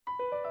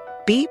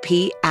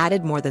BP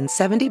added more than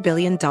 $70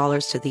 billion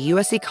to the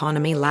U.S.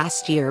 economy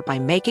last year by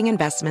making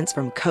investments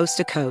from coast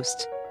to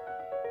coast.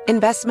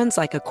 Investments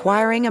like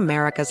acquiring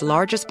America's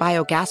largest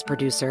biogas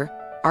producer,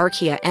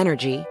 Archaea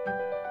Energy,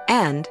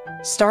 and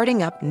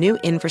starting up new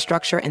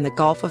infrastructure in the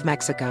Gulf of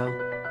Mexico.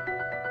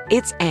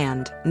 It's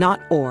and, not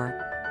or.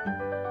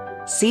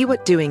 See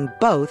what doing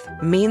both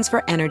means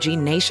for energy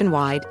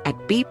nationwide at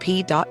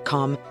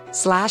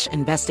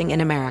bp.com/investing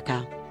in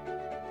America.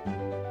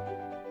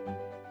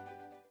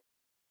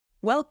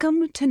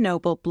 Welcome to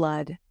Noble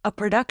Blood, a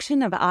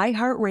production of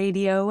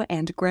iHeartRadio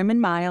and Grim and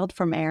Mild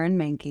from Aaron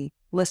Mahnke.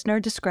 Listener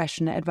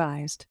discretion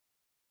advised.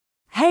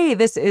 Hey,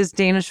 this is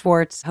Dana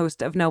Schwartz,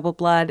 host of Noble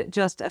Blood.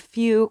 Just a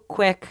few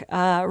quick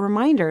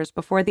reminders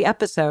before the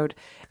episode.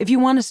 If you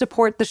want to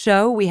support the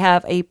show, we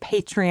have a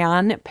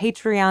Patreon,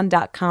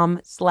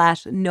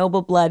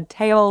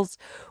 patreon.com/noblebloodtales,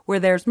 where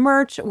there's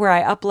merch, where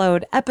I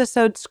upload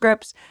episode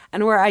scripts,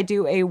 and where I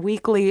do a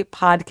weekly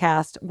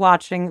podcast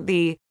watching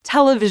the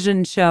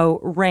television show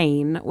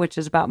Reign, which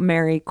is about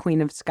Mary,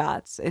 Queen of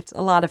Scots. It's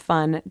a lot of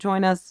fun.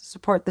 Join us,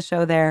 support the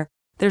show there.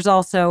 There's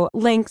also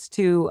links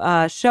to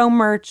show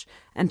merch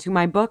and to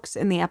my books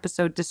in the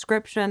episode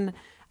description.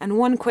 And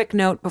one quick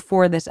note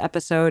before this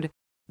episode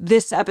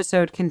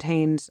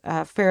contains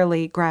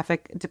fairly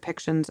graphic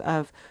depictions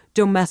of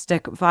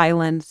domestic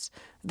violence.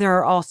 There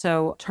are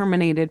also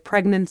terminated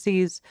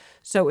pregnancies.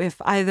 So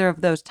if either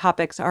of those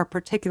topics are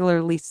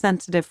particularly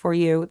sensitive for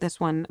you, this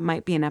one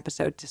might be an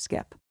episode to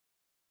skip.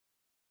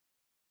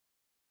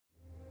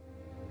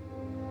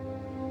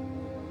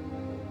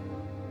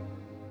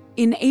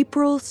 In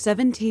April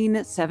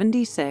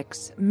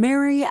 1776,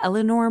 Mary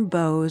Eleanor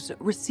Bowes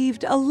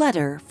received a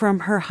letter from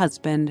her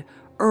husband,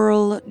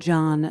 Earl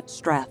John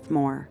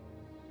Strathmore.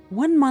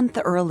 1 month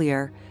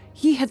earlier,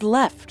 he had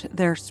left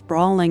their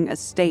sprawling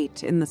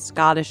estate in the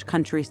Scottish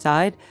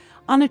countryside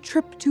on a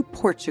trip to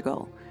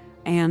Portugal,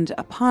 and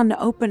upon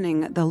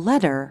opening the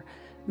letter,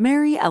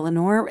 Mary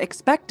Eleanor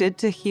expected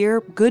to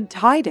hear good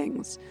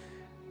tidings.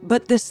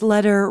 But this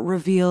letter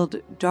revealed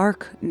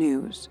dark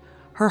news.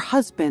 Her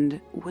husband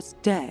was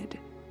dead.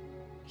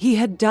 He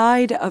had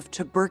died of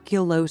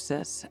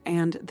tuberculosis,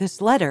 and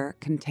this letter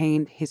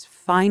contained his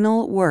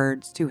final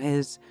words to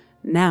his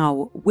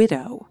now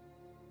widow.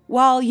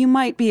 While you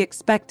might be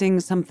expecting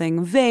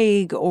something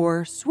vague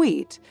or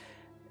sweet,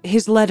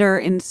 his letter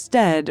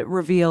instead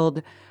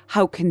revealed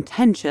how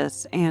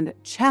contentious and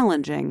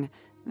challenging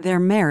their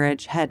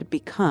marriage had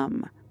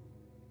become.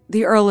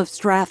 The Earl of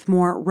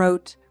Strathmore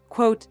wrote,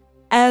 quote,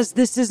 "As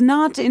this is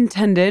not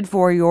intended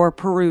for your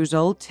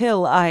perusal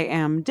till I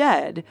am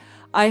dead,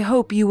 I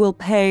hope you will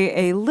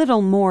pay a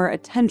little more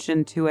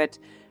attention to it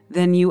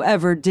than you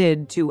ever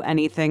did to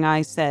anything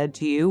I said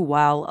to you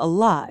while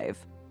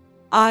alive.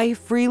 I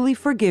freely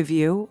forgive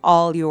you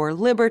all your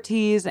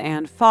liberties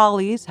and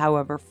follies,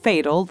 however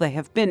fatal they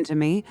have been to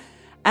me,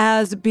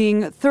 as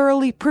being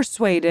thoroughly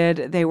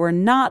persuaded they were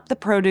not the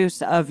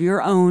produce of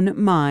your own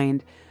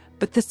mind,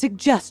 but the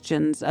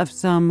suggestions of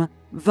some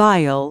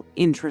vile,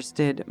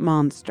 interested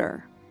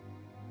monster."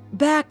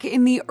 Back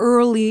in the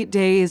early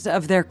days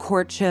of their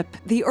courtship,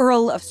 the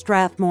Earl of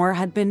Strathmore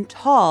had been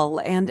tall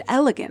and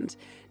elegant,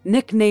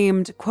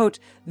 nicknamed, quote,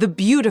 "the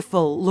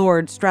beautiful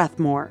Lord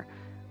Strathmore,"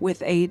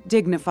 with a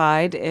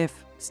dignified,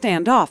 if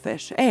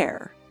standoffish,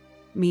 air.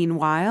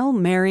 Meanwhile,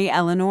 Mary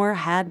Eleanor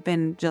had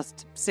been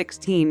just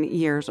 16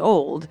 years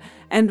old,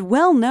 and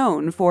well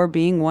known for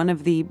being one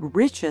of the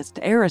richest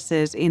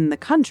heiresses in the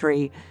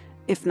country,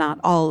 if not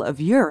all of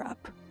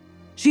Europe.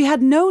 She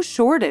had no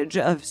shortage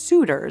of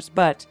suitors,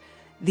 but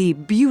the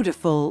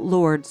beautiful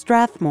Lord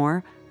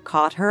Strathmore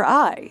caught her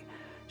eye.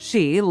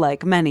 She,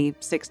 like many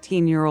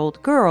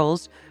 16-year-old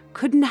girls,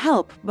 couldn't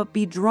help but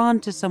be drawn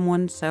to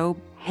someone so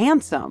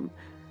handsome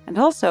and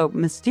also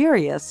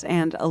mysterious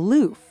and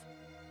aloof.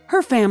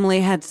 Her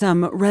family had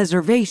some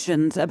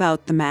reservations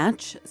about the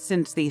match,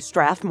 since the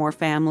Strathmore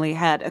family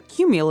had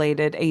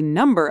accumulated a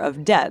number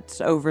of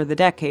debts over the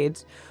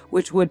decades,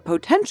 which would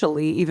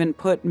potentially even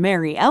put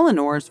Mary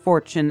Eleanor's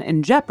fortune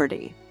in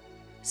jeopardy.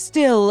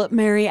 Still,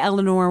 Mary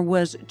Eleanor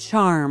was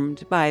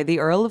charmed by the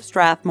Earl of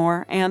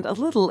Strathmore and a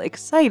little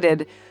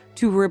excited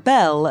to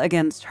rebel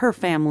against her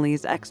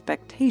family's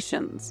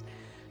expectations.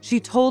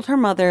 She told her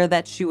mother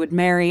that she would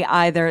marry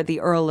either the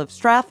Earl of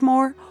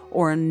Strathmore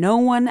or no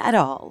one at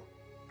all.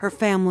 Her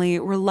family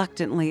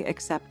reluctantly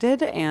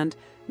accepted, and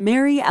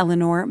Mary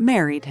Eleanor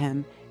married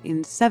him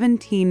in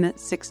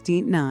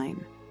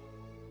 1769.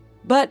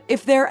 But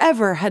if there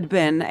ever had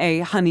been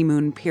a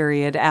honeymoon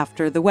period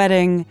after the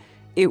wedding,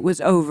 it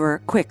was over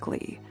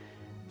quickly.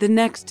 The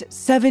next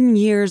 7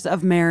 years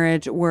of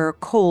marriage were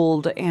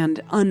cold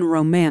and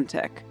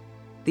unromantic.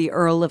 The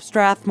Earl of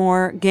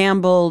Strathmore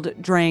gambled,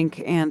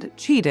 drank, and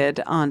cheated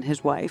on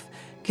his wife,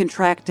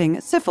 contracting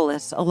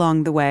syphilis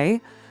along the way,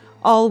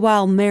 all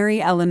while Mary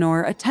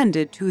Eleanor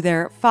attended to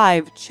their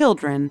 5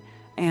 children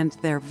and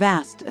their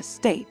vast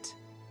estate.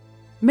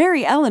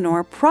 Mary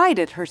Eleanor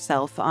prided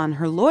herself on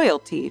her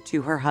loyalty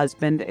to her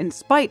husband in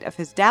spite of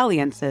his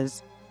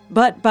dalliances,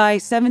 but by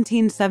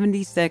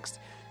 1776,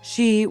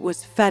 she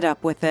was fed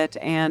up with it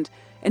and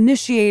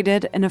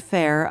initiated an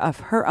affair of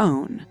her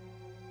own.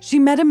 She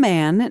met a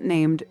man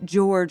named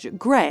George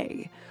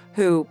Gray,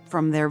 who,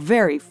 from their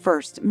very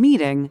first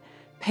meeting,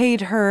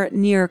 paid her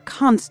near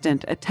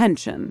constant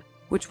attention,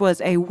 which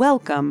was a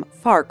welcome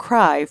far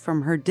cry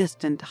from her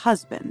distant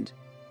husband.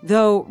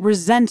 Though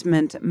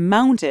resentment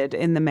mounted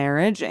in the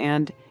marriage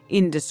and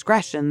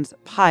indiscretions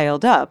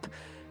piled up,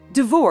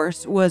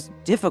 divorce was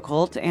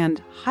difficult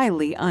and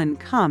highly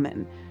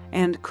uncommon,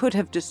 and could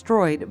have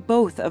destroyed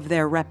both of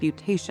their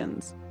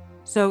reputations.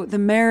 So the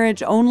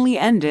marriage only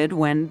ended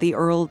when the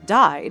Earl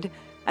died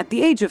at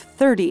the age of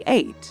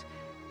 38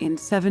 in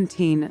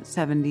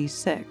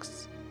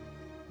 1776.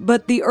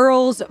 But the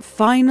Earl's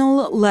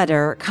final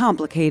letter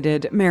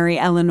complicated Mary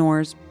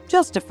Eleanor's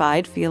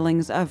justified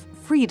feelings of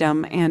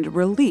freedom and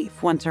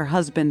relief once her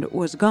husband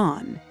was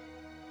gone.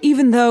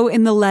 Even though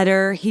in the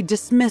letter he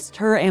dismissed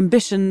her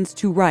ambitions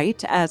to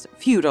write as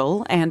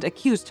futile and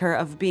accused her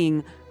of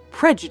being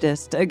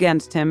prejudiced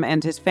against him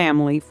and his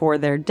family for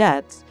their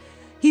debts,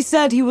 he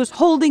said he was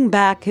holding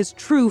back his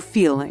true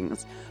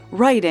feelings,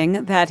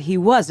 writing that he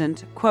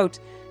wasn't, quote,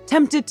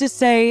 tempted to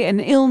say an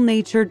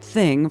ill-natured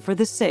thing for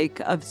the sake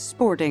of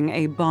sporting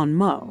a bon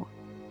mot.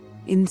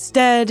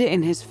 Instead,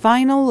 in his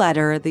final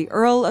letter, the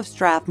Earl of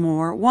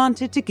Strathmore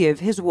wanted to give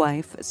his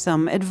wife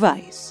some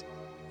advice.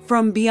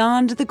 From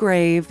beyond the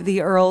grave,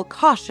 the Earl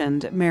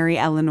cautioned Mary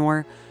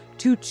Eleanor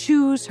to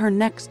choose her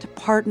next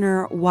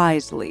partner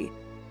wisely,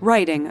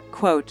 writing,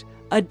 quote,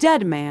 a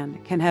dead man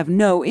can have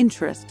no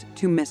interest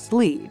to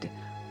mislead.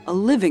 A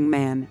living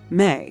man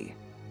may.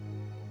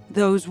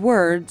 Those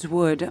words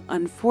would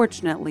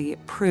unfortunately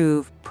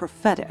prove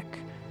prophetic.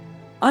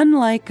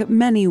 Unlike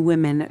many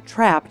women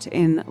trapped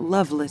in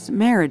loveless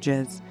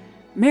marriages,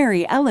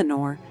 Mary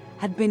Eleanor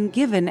had been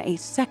given a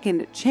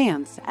second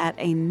chance at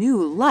a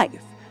new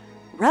life,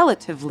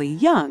 relatively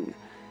young,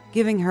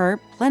 giving her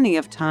plenty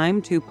of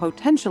time to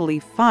potentially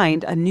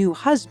find a new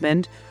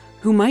husband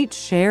who might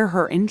share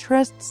her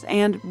interests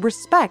and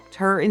respect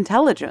her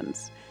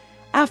intelligence.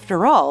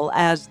 After all,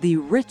 as the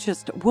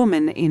richest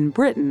woman in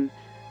Britain,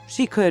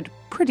 she could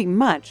pretty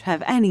much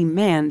have any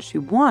man she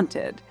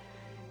wanted.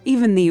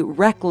 Even the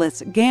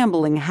reckless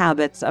gambling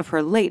habits of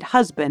her late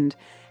husband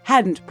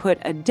hadn't put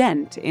a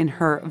dent in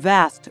her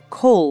vast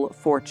coal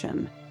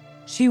fortune.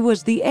 She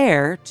was the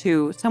heir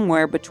to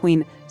somewhere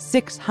between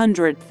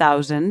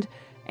 600,000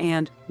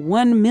 and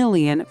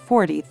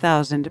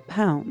 1,040,000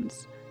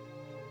 pounds.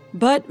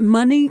 But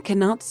money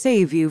cannot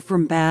save you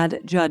from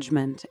bad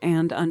judgment,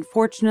 and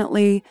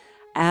unfortunately,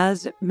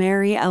 as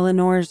Mary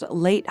Eleanor's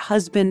late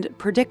husband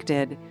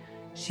predicted,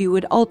 she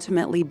would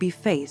ultimately be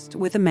faced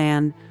with a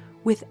man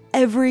with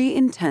every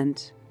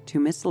intent to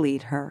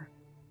mislead her.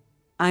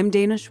 I'm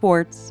Dana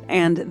Schwartz,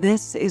 and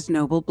this is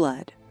Noble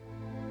Blood.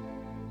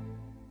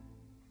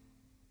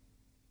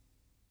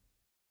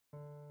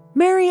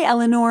 Mary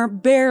Eleanor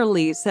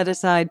barely set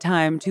aside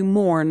time to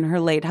mourn her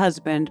late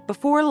husband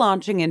before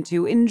launching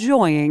into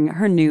enjoying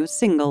her new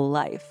single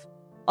life.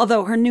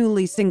 Although her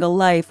newly single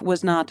life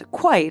was not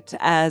quite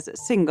as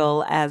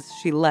single as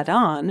she let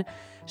on,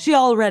 she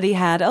already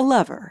had a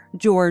lover,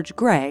 George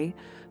Gray,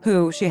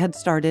 who she had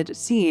started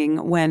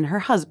seeing when her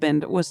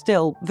husband was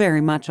still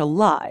very much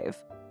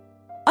alive.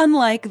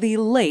 Unlike the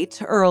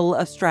late Earl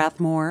of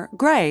Strathmore,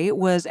 Gray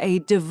was a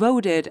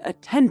devoted,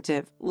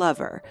 attentive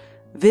lover,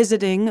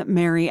 visiting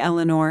Mary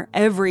Eleanor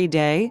every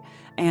day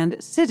and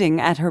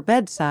sitting at her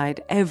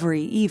bedside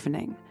every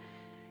evening.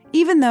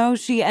 Even though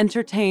she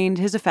entertained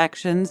his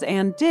affections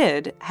and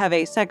did have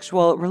a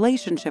sexual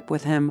relationship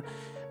with him,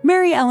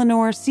 Mary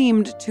Eleanor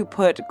seemed to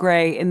put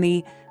Gray in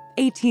the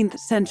 18th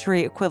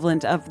century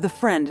equivalent of the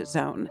friend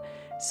zone,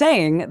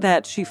 saying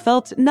that she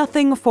felt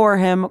nothing for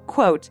him,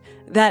 quote,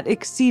 that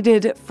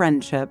exceeded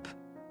friendship.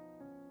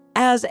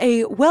 As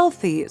a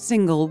wealthy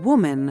single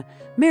woman,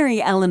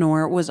 Mary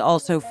Eleanor was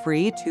also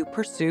free to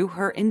pursue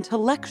her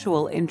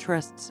intellectual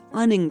interests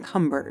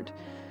unencumbered.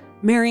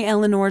 Mary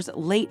Eleanor's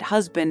late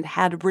husband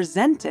had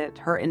resented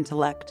her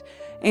intellect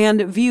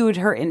and viewed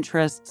her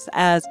interests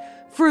as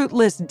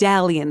fruitless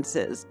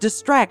dalliances,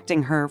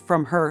 distracting her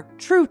from her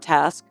true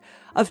task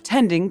of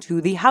tending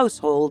to the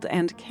household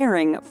and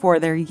caring for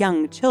their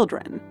young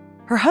children.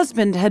 Her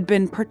husband had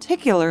been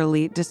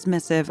particularly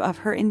dismissive of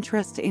her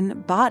interest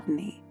in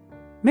botany.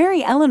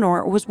 Mary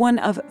Eleanor was one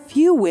of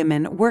few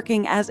women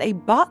working as a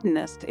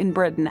botanist in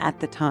Britain at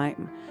the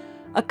time.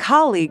 A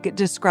colleague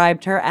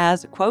described her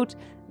as, quote,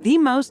 the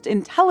most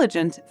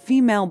intelligent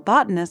female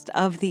botanist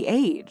of the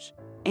age,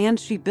 and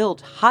she built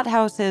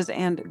hothouses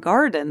and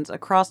gardens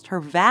across her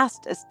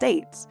vast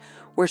estates,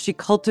 where she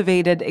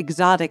cultivated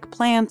exotic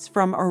plants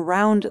from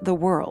around the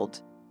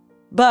world.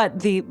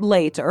 But the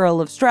late Earl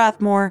of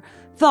Strathmore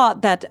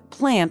thought that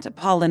plant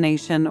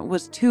pollination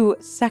was too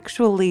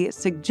sexually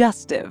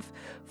suggestive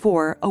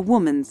for a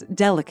woman's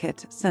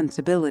delicate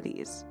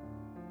sensibilities.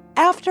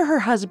 After her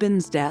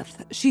husband's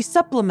death, she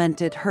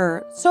supplemented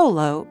her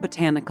solo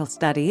botanical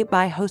study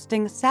by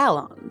hosting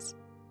salons.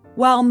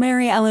 While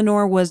Mary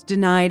Eleanor was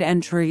denied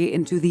entry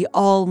into the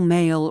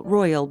all-male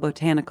Royal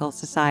Botanical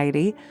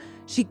Society,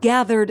 She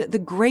gathered the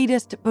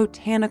greatest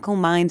botanical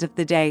minds of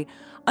the day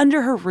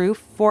under her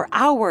roof for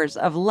hours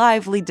of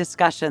lively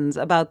discussions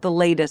about the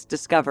latest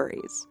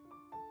discoveries.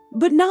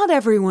 But not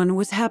everyone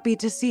was happy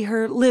to see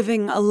her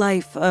living a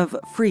life of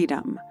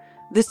freedom.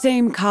 The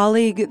same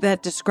colleague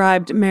that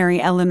described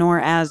Mary Eleanor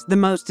as the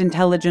most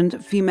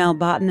intelligent female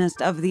botanist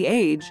of the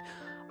age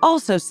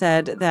also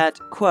said that,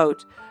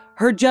 quote,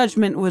 her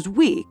judgment was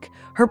weak,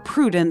 her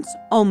prudence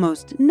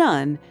almost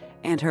none,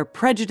 and her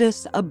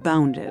prejudice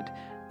abounded,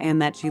 and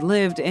that she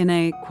lived in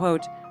a,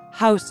 quote,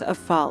 house of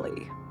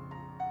folly.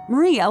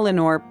 Marie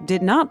Eleanor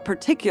did not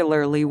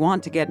particularly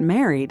want to get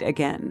married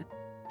again.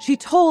 She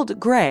told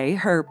Gray,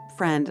 her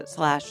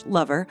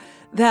friend/lover,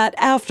 that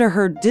after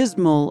her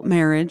dismal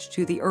marriage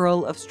to the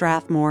Earl of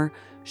Strathmore,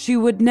 she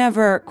would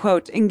never,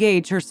 quote,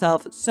 engage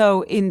herself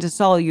so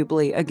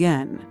indissolubly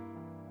again.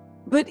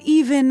 But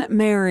even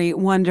Mary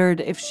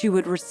wondered if she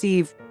would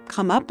receive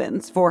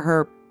comeuppance for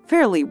her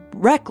fairly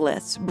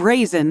reckless,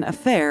 brazen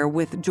affair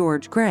with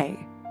George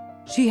Gray.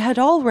 She had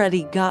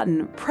already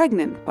gotten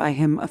pregnant by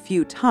him a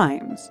few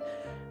times.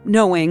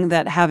 Knowing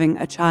that having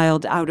a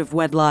child out of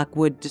wedlock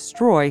would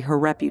destroy her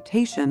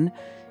reputation,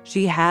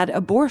 she had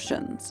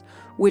abortions,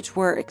 which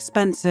were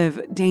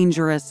expensive,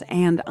 dangerous,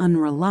 and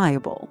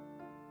unreliable.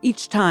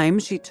 Each time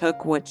she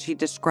took what she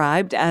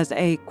described as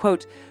a,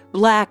 quote,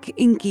 black,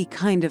 inky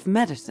kind of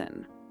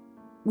medicine.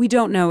 We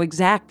don't know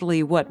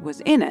exactly what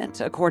was in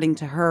it. According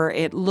to her,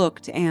 it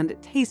looked and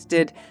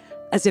tasted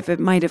as if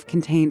it might have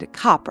contained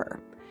copper.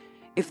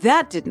 If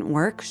that didn't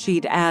work,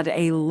 she'd add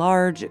a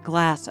large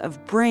glass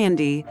of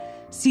brandy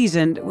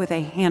seasoned with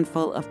a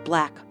handful of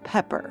black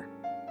pepper.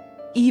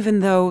 Even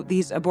though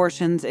these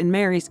abortions in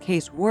Mary's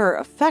case were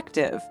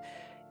effective,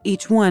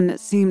 each one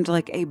seemed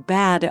like a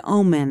bad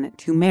omen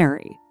to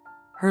Mary.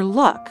 Her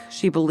luck,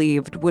 she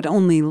believed, would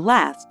only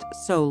last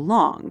so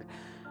long.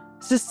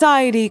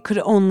 Society could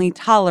only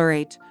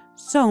tolerate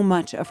so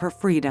much of her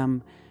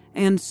freedom,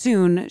 and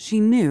soon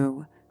she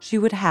knew she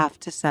would have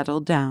to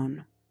settle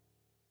down.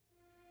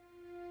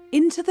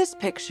 Into this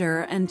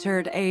picture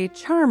entered a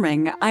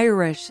charming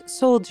Irish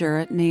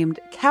soldier named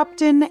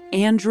Captain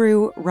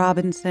Andrew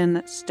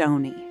Robinson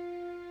Stoney.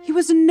 He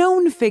was a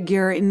known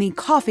figure in the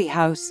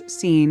coffeehouse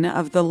scene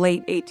of the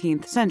late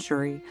 18th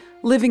century,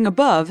 living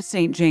above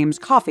St. James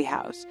Coffee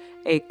House,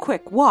 a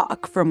quick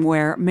walk from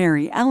where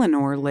Mary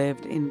Eleanor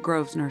lived in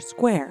Grosvenor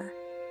Square.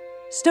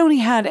 Stoney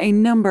had a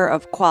number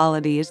of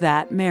qualities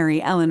that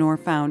Mary Eleanor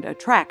found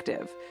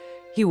attractive.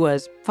 He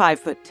was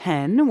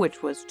 5'10",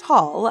 which was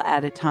tall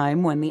at a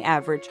time when the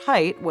average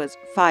height was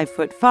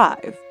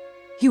 5'5".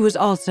 He was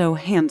also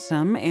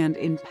handsome and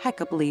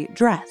impeccably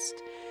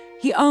dressed.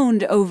 He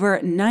owned over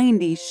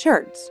 90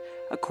 shirts,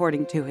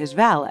 according to his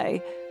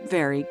valet,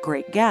 Very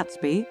Great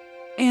Gatsby,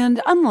 and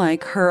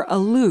unlike her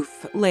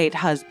aloof late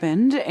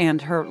husband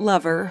and her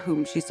lover,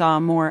 whom she saw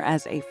more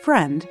as a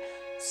friend,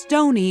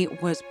 Stoney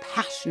was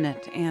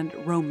passionate and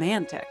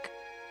romantic.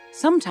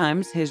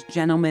 Sometimes his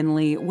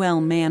gentlemanly,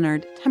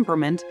 well-mannered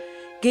temperament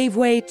gave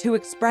way to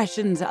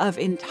expressions of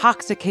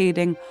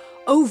intoxicating,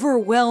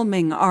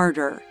 overwhelming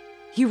ardor.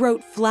 He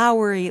wrote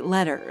flowery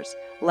letters,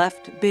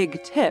 left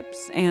big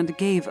tips, and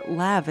gave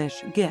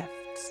lavish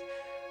gifts.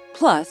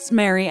 Plus,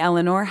 Mary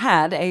Eleanor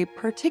had a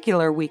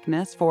particular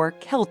weakness for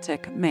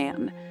Celtic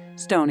man.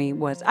 Stoney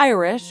was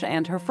Irish,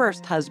 and her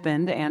first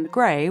husband and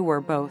Gray were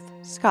both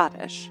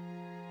Scottish.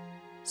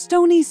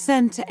 Stoney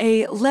sent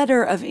a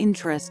letter of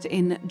interest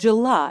in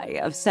July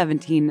of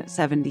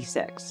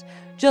 1776,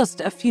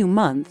 just a few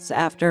months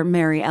after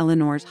Mary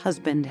Eleanor's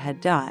husband had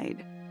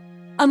died.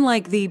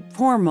 Unlike the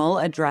formal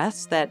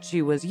address that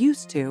she was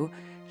used to,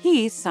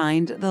 he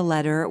signed the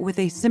letter with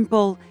a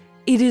simple,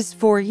 "It is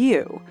for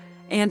you,"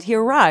 and he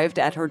arrived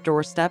at her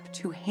doorstep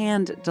to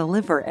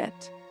hand-deliver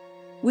it.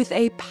 With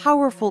a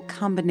powerful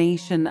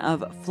combination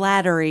of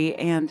flattery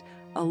and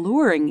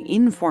alluring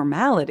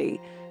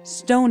informality,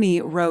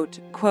 Stoney wrote,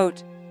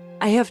 quote,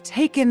 "I have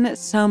taken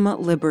some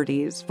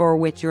liberties for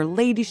which your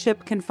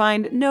ladyship can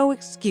find no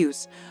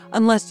excuse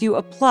unless you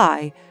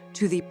apply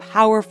to the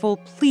powerful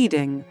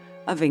pleading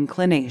of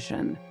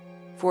inclination.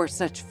 For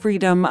such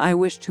freedom I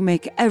wish to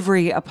make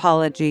every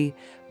apology,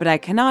 but I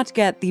cannot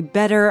get the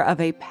better of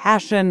a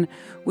passion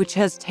which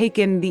has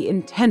taken the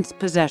intense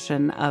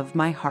possession of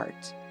my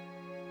heart."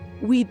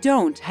 We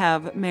don't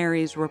have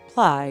Mary's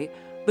reply,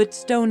 but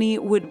Stoney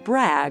would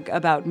brag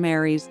about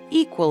Mary's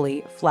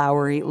equally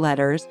flowery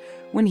letters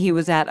when he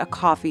was at a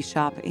coffee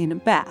shop in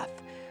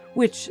Bath,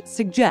 which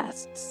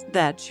suggests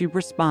that she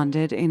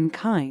responded in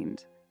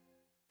kind.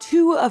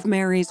 Two of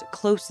Mary's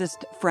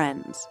closest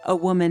friends, a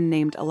woman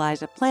named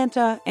Eliza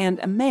Planta and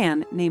a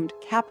man named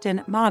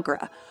Captain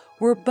Magra,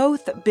 were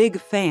both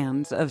big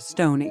fans of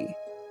Stoney.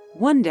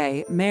 One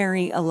day,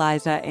 Mary,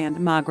 Eliza,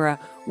 and Magra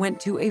went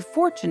to a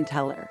fortune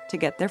teller to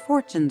get their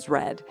fortunes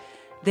read.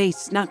 They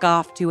snuck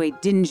off to a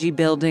dingy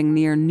building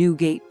near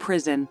Newgate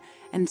Prison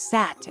and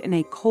sat in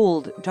a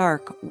cold,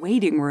 dark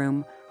waiting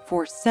room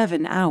for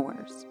 7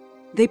 hours.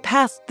 They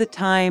passed the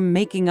time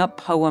making up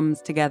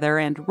poems together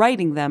and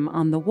writing them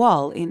on the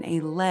wall in a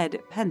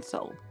lead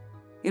pencil.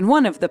 In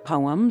one of the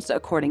poems,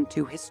 according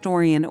to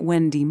historian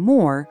Wendy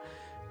Moore,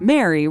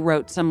 Mary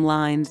wrote some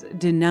lines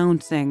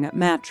denouncing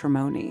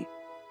matrimony.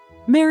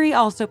 Mary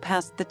also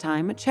passed the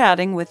time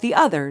chatting with the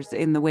others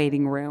in the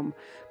waiting room,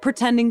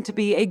 pretending to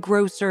be a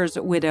grocer's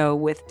widow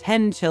with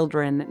 10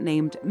 children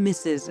named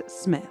Mrs.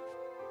 Smith.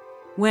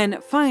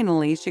 When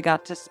finally she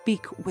got to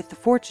speak with the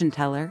fortune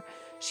teller,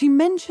 she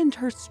mentioned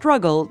her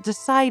struggle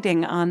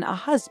deciding on a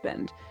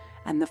husband,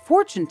 and the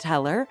fortune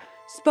teller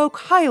spoke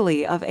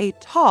highly of a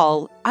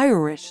tall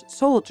Irish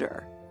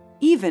soldier.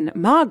 Even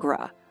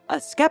Magra, a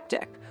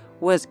skeptic,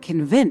 was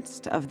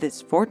convinced of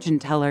this fortune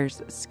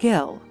teller's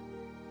skill.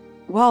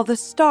 While the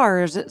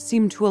stars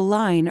seemed to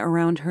align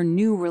around her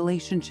new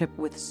relationship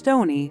with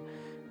Stoney,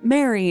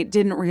 Mary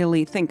didn't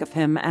really think of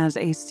him as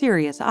a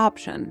serious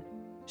option.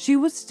 She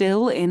was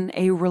still in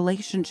a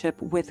relationship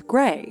with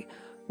Gray,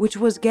 which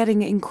was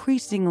getting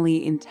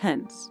increasingly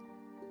intense.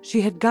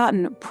 She had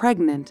gotten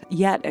pregnant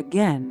yet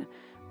again,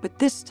 but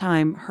this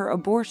time her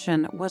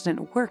abortion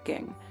wasn't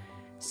working.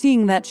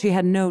 Seeing that she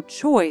had no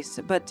choice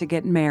but to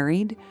get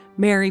married,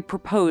 Mary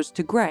proposed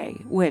to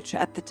Gray, which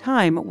at the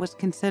time was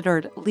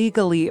considered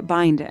legally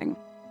binding.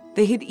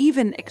 They had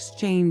even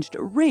exchanged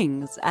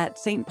rings at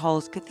St.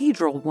 Paul's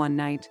Cathedral one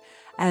night,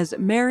 as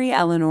Mary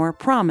Eleanor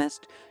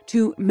promised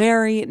to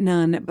marry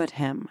none but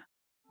him.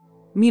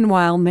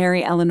 Meanwhile,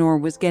 Mary Eleanor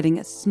was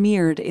getting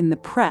smeared in the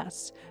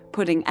press,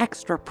 putting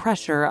extra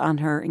pressure on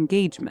her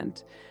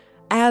engagement.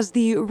 As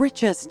the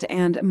richest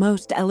and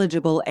most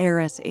eligible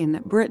heiress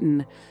in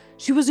Britain,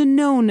 she was a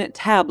known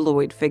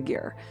tabloid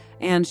figure,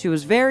 and she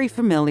was very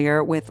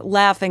familiar with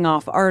laughing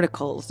off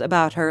articles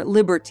about her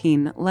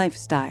libertine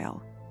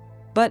lifestyle.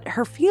 But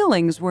her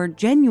feelings were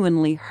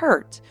genuinely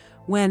hurt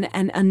when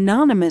an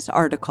anonymous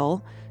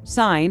article,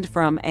 signed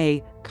from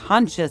a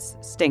conscious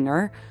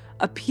stinger,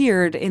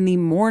 appeared in the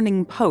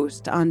Morning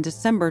Post on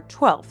December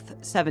 12,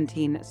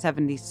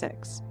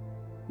 1776.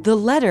 The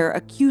letter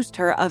accused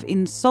her of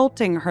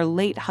insulting her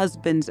late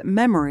husband's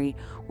memory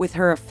with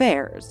her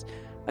affairs,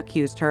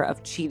 accused her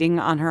of cheating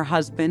on her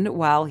husband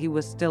while he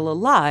was still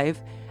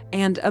alive,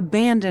 and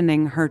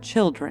abandoning her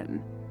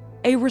children.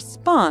 A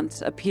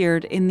response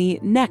appeared in the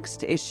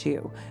next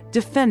issue,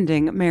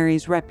 defending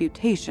Mary's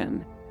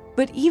reputation.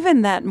 But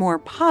even that more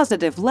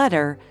positive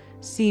letter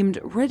seemed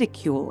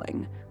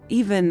ridiculing,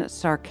 even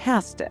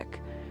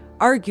sarcastic,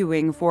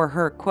 arguing for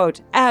her,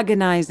 quote,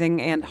 agonizing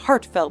and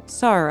heartfelt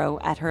sorrow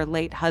at her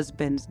late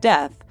husband's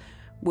death,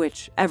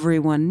 which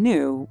everyone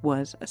knew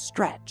was a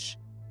stretch.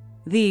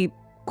 The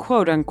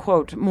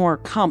quote-unquote more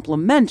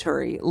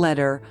complimentary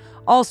letter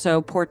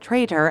also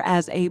portrayed her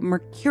as a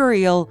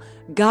mercurial,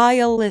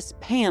 guileless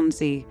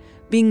pansy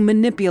being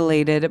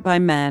manipulated by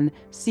men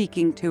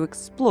seeking to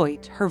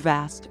exploit her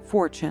vast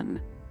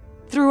fortune.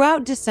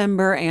 Throughout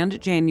December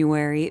and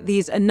January,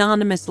 these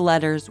anonymous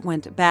letters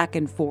went back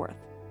and forth,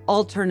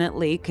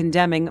 alternately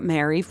condemning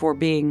Mary for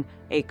being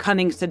a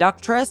cunning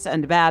seductress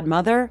and bad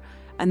mother,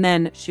 and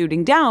then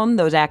shooting down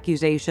those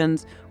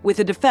accusations with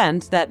a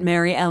defense that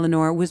Mary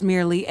Eleanor was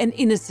merely an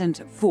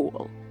innocent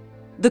fool.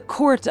 The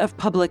court of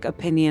public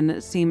opinion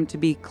seemed to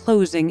be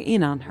closing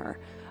in on her,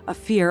 a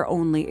fear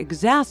only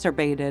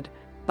exacerbated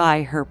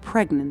by her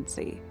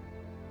pregnancy.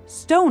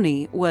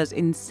 Stoney was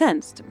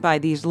incensed by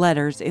these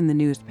letters in the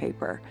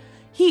newspaper.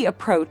 He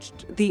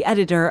approached the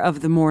editor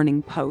of the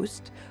Morning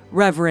Post,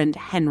 Reverend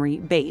Henry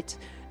Bate,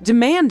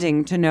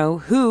 demanding to know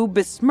who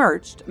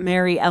besmirched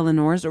Mary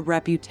Eleanor's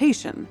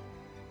reputation.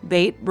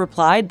 Bate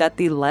replied that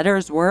the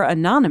letters were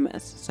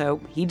anonymous, so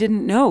he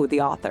didn't know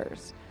the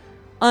authors.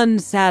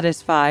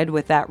 Unsatisfied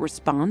with that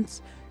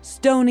response,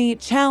 Stoney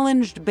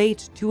challenged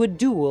Bate to a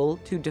duel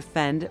to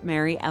defend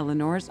Mary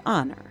Eleanor's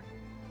honor.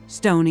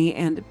 Stoney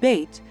and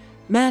Bate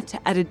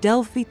met at a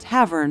Delphi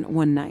tavern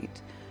one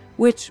night,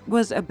 which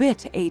was a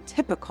bit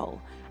atypical,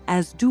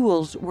 as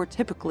duels were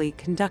typically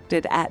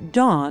conducted at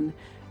dawn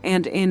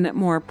and in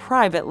more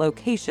private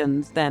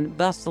locations than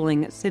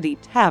bustling city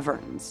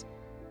taverns.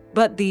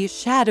 But the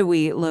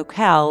shadowy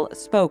locale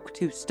spoke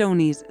to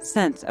Stoney's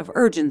sense of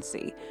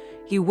urgency.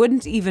 He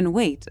wouldn't even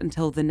wait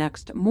until the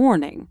next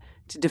morning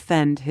to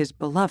defend his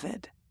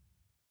beloved.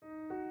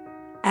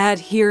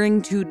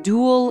 Adhering to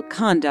duel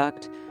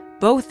conduct,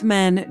 both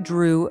men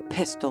drew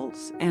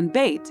pistols, and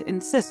Bate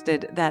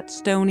insisted that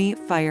Stoney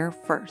fire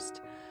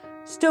first.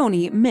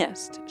 Stoney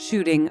missed,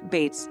 shooting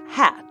Bate's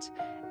hat,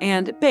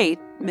 and Bate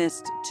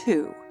missed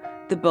too,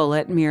 the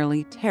bullet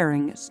merely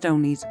tearing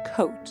Stoney's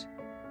coat.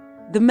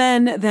 The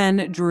men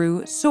then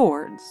drew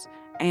swords,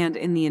 and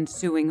in the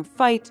ensuing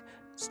fight,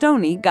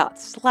 Stoney got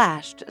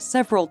slashed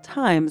several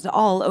times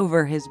all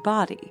over his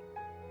body.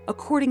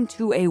 According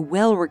to a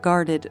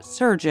well-regarded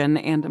surgeon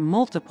and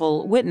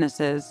multiple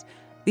witnesses,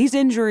 these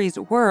injuries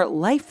were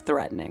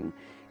life-threatening.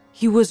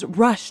 He was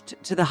rushed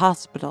to the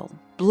hospital,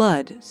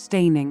 blood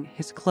staining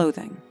his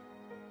clothing.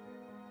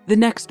 The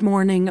next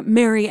morning,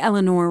 Mary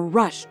Eleanor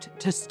rushed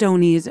to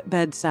Stoney's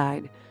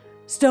bedside.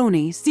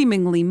 Stoney,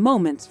 seemingly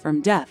moments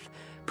from death,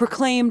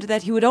 proclaimed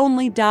that he would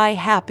only die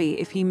happy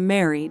if he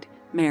married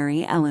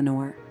Mary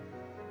Eleanor.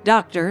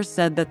 Doctors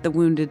said that the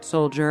wounded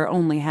soldier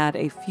only had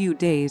a few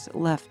days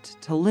left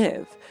to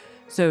live,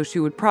 so she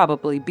would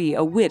probably be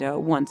a widow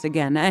once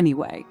again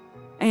anyway.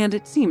 And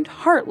it seemed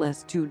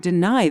heartless to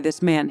deny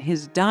this man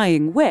his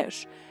dying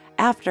wish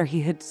after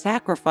he had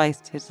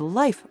sacrificed his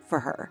life for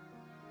her.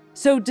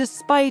 So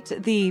despite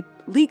the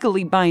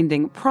legally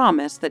binding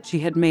promise that she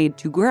had made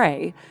to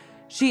Gray,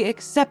 she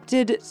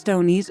accepted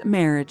Stoney's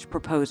marriage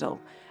proposal,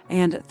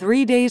 and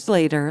 3 days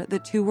later the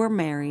two were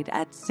married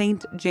at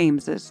St.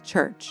 James's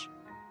Church.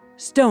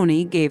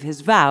 Stoney gave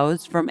his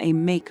vows from a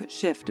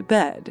makeshift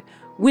bed,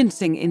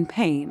 wincing in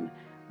pain,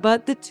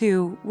 but the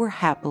two were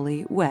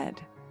happily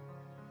wed.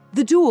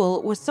 The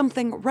duel was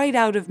something right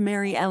out of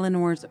Mary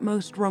Eleanor's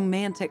most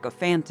romantic of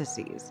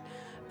fantasies.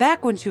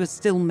 Back when she was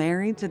still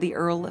married to the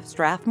Earl of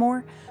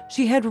Strathmore,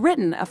 she had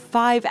written a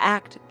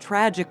 5-act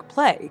tragic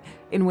play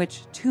in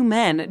which 2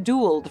 men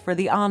dueled for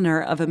the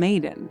honor of a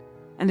maiden.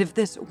 And if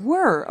this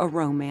were a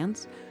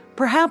romance,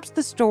 perhaps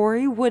the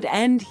story would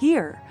end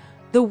here.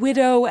 The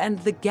widow and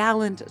the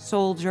gallant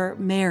soldier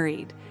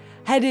married,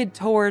 headed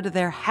toward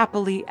their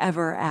happily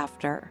ever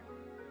after.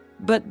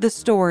 But the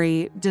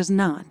story does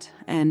not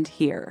end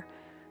here.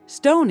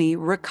 Stoney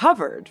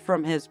recovered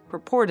from his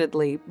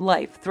purportedly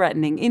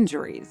life-threatening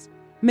injuries,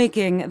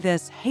 making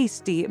this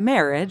hasty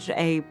marriage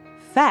a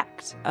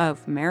fact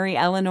of Mary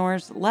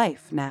Eleanor's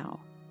life now.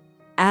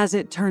 As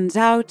it turns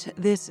out,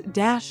 this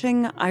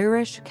dashing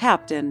Irish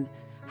captain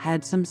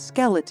had some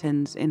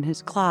skeletons in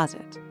his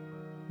closet.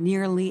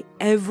 Nearly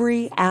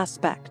every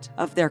aspect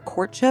of their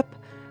courtship,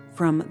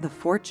 from the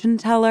fortune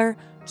teller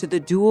to the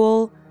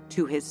duel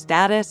to his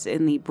status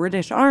in the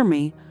British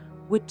Army,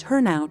 would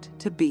turn out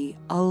to be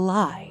a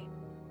lie.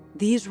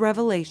 These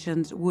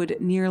revelations would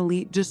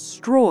nearly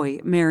destroy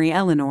Mary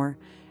Eleanor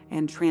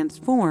and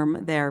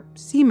transform their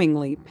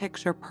seemingly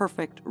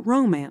picture-perfect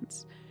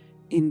romance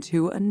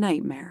into a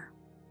nightmare.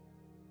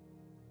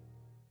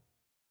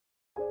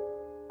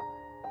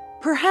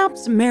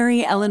 Perhaps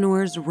Mary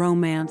Eleanor's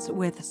romance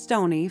with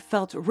Stoney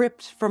felt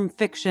ripped from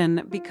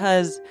fiction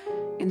because,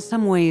 in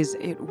some ways,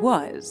 it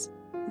was.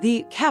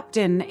 The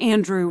Captain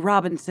Andrew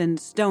Robinson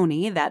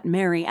Stoney that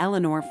Mary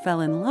Eleanor fell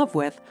in love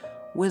with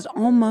was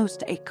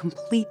almost a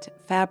complete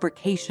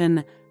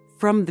fabrication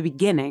from the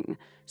beginning,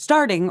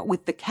 starting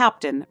with the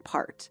captain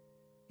part.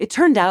 It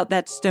turned out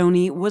that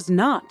Stoney was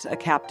not a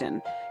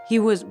captain. He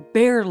was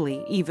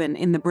barely even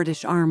in the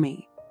British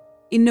Army.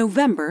 In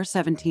November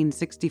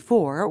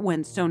 1764,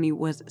 when Stoney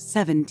was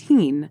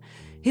 17,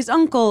 his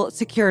uncle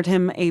secured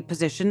him a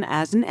position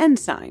as an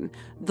ensign,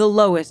 the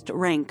lowest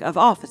rank of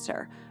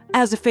officer,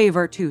 as a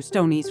favor to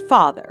Stoney's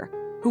father,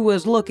 who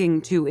was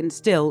looking to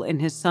instill in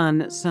his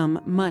son some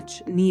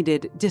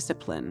much-needed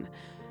discipline.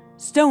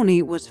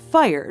 Stoney was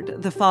fired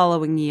the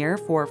following year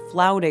for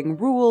flouting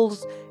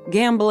rules,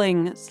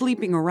 gambling,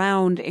 sleeping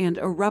around, and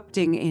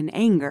erupting in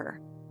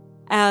anger.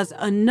 As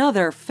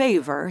another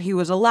favor, he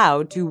was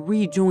allowed to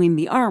rejoin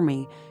the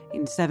army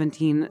in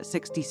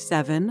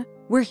 1767,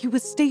 where he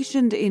was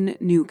stationed in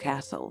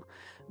Newcastle.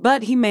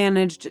 But he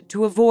managed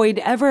to avoid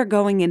ever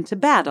going into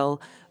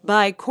battle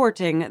by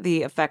courting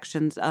the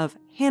affections of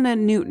Hannah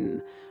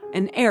Newton,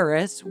 an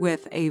heiress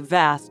with a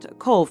vast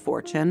coal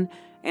fortune,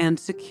 and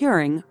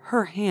securing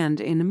her hand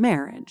in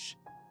marriage.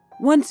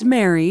 Once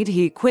married,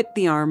 he quit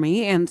the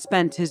army and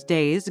spent his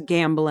days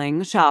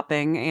gambling,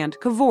 shopping, and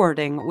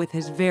cavorting with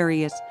his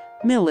various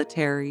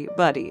military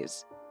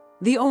buddies.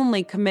 The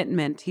only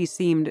commitment he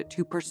seemed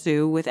to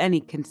pursue with any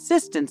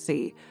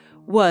consistency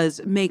was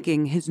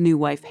making his new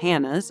wife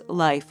Hannah's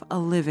life a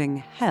living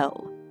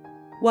hell.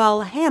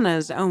 While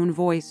Hannah's own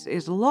voice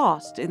is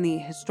lost in the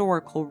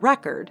historical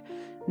record,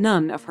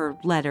 none of her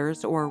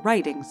letters or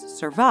writings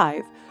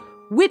survive.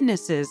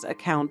 Witnesses'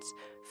 accounts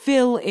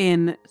fill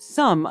in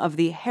some of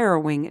the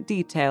harrowing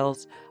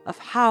details of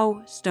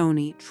how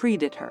Stoney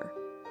treated her.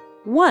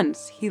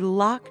 Once he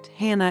locked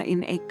Hannah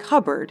in a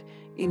cupboard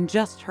in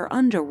just her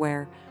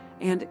underwear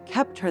and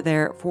kept her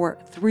there for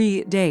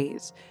 3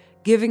 days,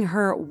 giving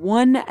her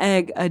 1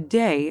 egg a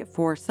day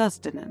for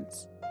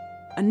sustenance.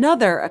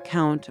 Another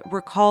account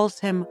recalls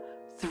him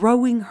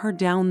throwing her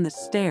down the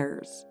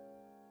stairs.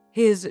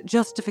 His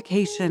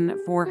justification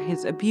for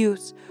his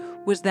abuse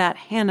was that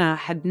Hannah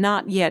had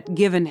not yet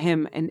given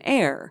him an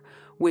heir,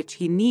 which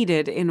he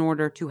needed in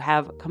order to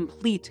have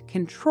complete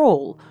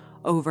control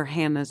over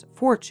Hannah's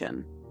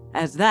fortune,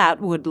 as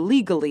that would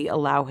legally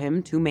allow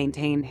him to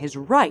maintain his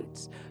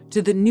rights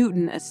to the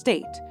Newton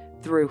estate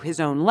through his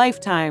own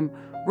lifetime,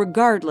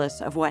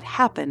 regardless of what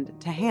happened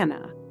to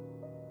Hannah.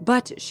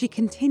 But she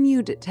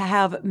continued to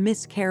have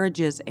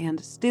miscarriages and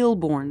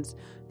stillborns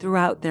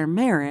throughout their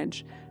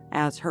marriage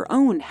as her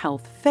own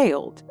health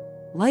failed,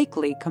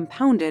 likely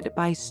compounded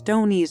by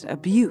Stoney's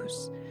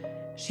abuse.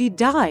 She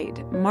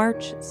died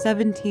March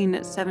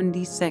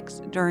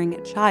 1776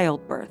 during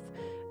childbirth,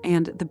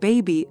 and the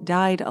baby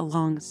died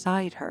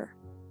alongside her.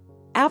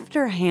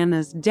 After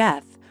Hannah's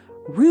death,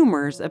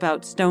 rumors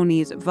about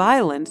Stoney's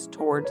violence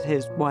towards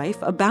his wife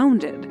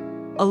abounded.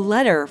 A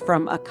letter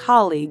from a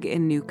colleague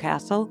in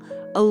Newcastle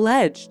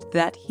alleged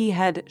that he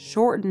had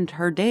shortened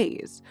her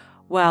days,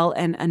 while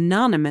an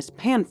anonymous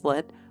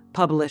pamphlet,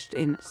 published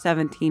in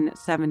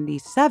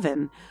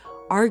 1777,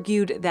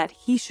 argued that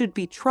he should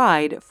be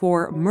tried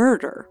for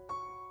murder.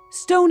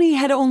 Stoney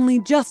had only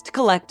just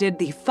collected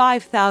the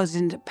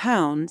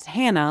 £5,000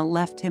 Hannah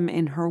left him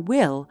in her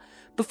will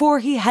before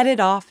he headed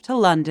off to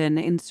London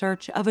in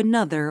search of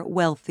another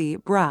wealthy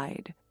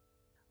bride.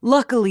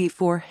 Luckily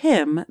for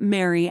him,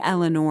 Mary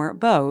Eleanor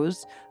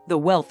Bowes, the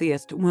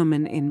wealthiest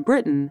woman in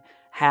Britain,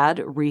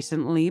 had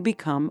recently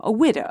become a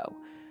widow.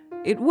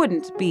 It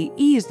wouldn't be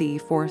easy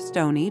for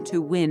Stoney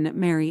to win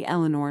Mary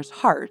Eleanor's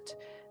heart.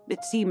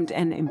 It seemed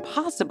an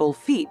impossible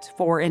feat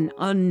for an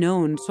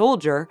unknown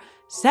soldier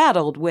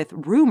saddled with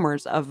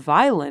rumors of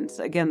violence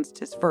against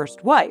his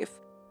first wife,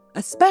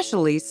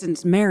 especially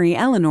since Mary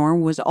Eleanor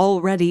was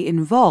already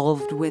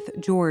involved with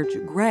George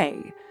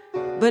Grey.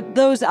 But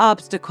those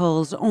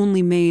obstacles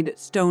only made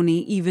Stoney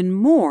even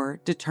more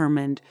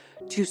determined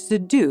to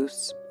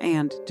seduce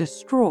and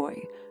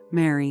destroy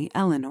Mary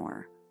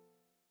Eleanor.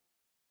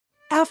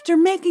 After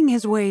making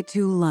his way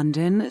to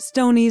London,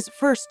 Stoney's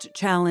first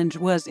challenge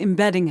was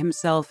embedding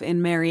himself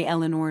in Mary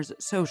Eleanor's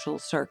social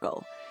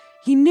circle.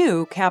 He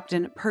knew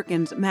Captain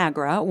Perkins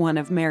Magra, one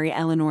of Mary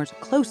Eleanor's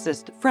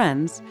closest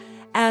friends,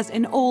 as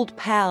an old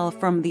pal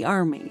from the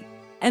army,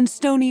 and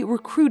Stoney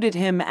recruited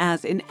him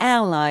as an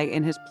ally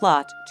in his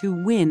plot to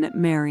win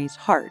Mary's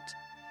heart.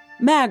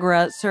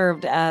 Magra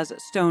served as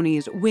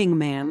Stoney's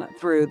wingman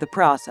through the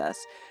process,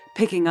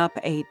 picking up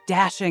a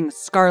dashing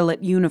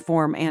scarlet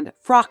uniform and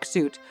frock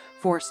suit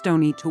for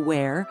Stoney to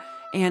wear,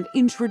 and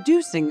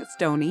introducing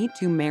Stoney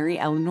to Mary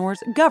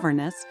Eleanor's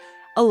governess,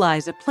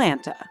 Eliza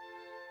Planta.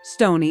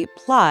 Stoney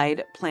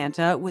plied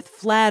Planta with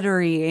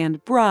flattery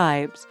and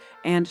bribes,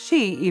 and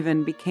she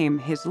even became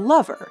his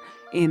lover,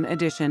 in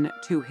addition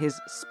to his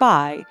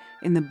spy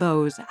in the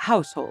Bowes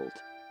household.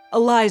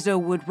 Eliza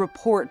would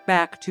report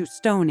back to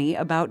Stoney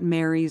about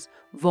Mary's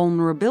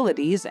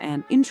vulnerabilities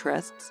and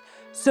interests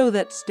so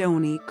that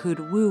Stoney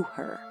could woo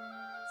her.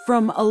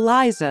 From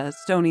Eliza,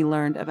 Stoney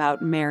learned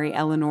about Mary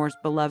Eleanor's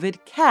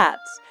beloved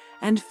cats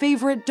and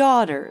favorite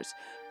daughters,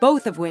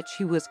 both of which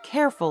he was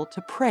careful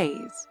to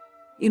praise.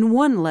 In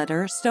one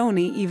letter,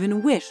 Stoney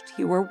even wished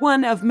he were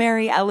one of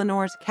Mary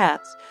Eleanor's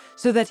cats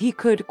so that he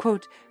could,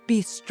 quote,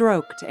 be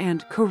stroked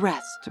and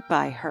caressed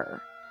by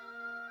her.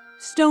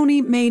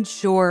 Stoney made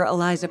sure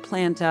Eliza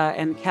Planta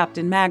and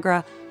Captain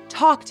Magra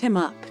talked him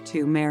up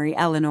to Mary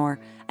Eleanor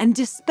and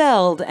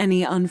dispelled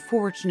any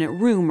unfortunate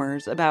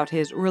rumors about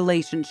his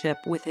relationship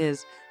with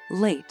his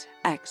late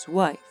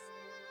ex-wife.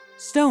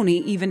 Stoney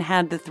even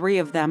had the three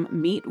of them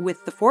meet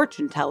with the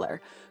fortune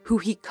teller, who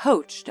he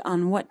coached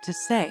on what to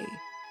say.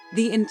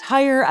 The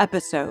entire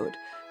episode,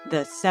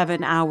 the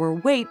 7-hour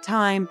wait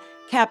time,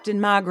 Captain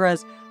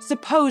Magra's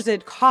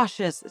supposed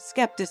cautious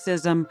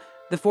skepticism,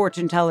 the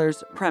fortune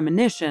teller's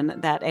premonition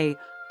that a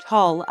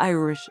tall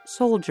Irish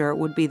soldier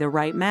would be the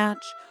right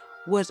match,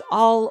 was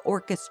all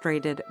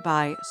orchestrated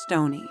by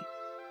Stoney.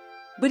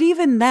 But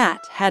even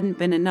that hadn't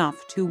been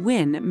enough to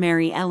win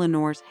Mary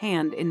Eleanor's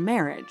hand in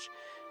marriage.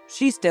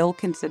 She still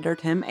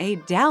considered him a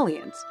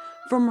dalliance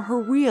from her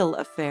real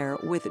affair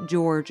with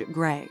George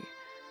Grey.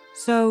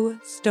 So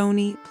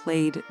Stoney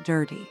played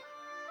dirty.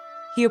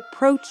 He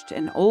approached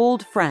an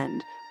old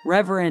friend,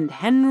 Reverend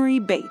Henry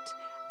Bate,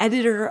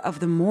 editor of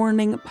the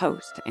Morning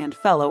Post and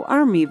fellow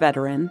Army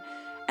veteran,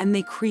 and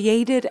they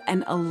created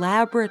an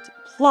elaborate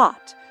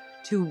plot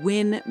to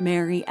win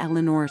Mary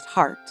Eleanor's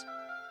heart.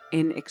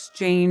 In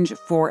exchange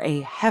for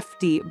a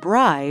hefty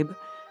bribe,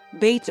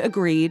 Bate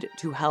agreed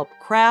to help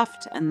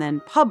craft and then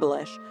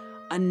publish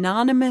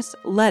anonymous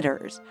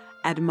letters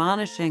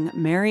admonishing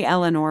Mary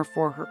Eleanor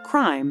for her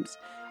crimes,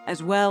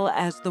 as well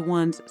as the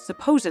ones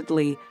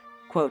supposedly,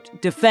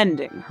 quote,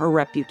 defending her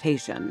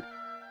reputation.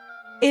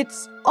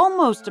 It's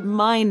almost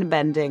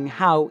mind-bending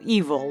how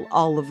evil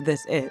all of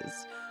this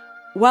is.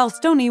 While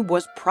Stoney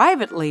was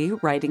privately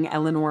writing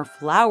Eleanor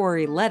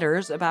flowery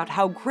letters about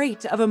how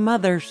great of a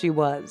mother she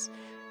was,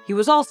 he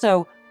was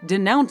also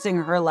denouncing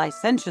her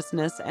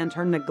licentiousness and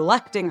her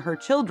neglecting her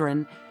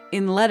children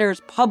in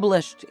letters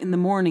published in the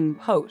Morning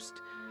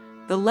Post.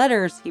 The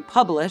letters he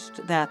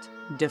published that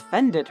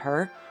defended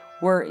her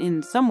were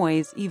in some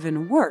ways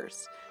even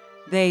worse.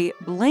 They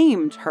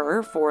blamed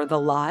her for the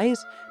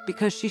lies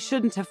because she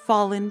shouldn't have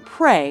fallen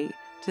prey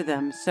to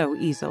them so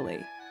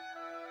easily.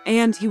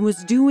 And he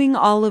was doing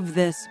all of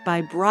this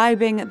by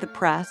bribing the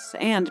press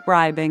and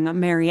bribing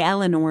Mary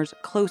Eleanor's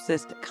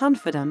closest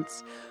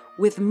confidants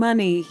with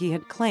money he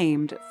had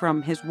claimed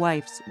from his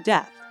wife's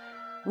death,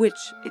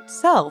 which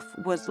itself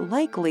was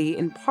likely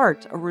in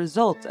part a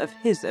result of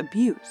his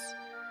abuse.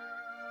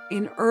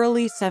 In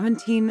early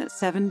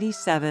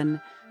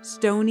 1777,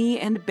 Stoney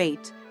and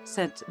Bate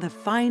set the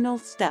final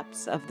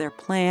steps of their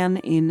plan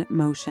in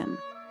motion.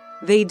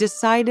 They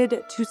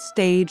decided to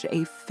stage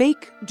a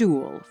fake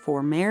duel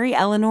for Mary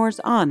Eleanor's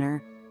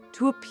honor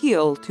to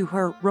appeal to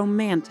her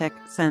romantic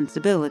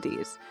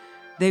sensibilities.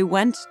 They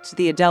went to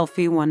the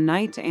Adelphi one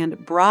night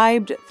and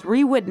bribed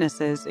 3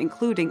 witnesses,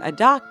 including a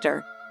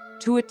doctor,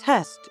 to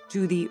attest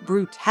to the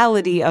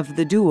brutality of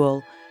the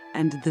duel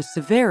and the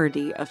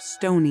severity of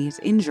Stoney's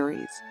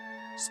injuries.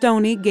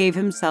 Stoney gave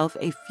himself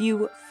a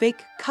few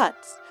fake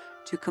cuts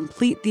to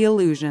complete the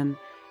illusion,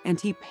 and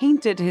he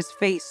painted his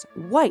face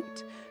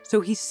white so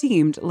he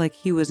seemed like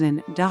he was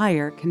in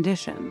dire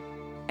condition.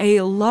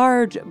 A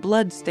large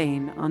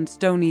bloodstain on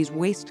Stoney's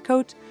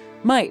waistcoat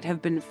might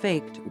have been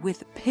faked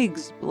with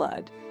pig's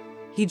blood.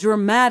 He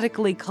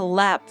dramatically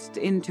collapsed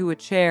into a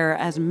chair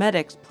as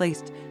medics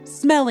placed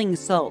smelling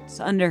salts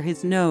under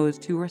his nose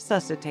to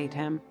resuscitate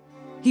him.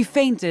 He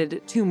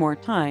fainted 2 more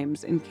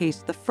times in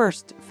case the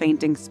first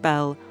fainting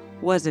spell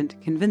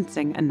wasn't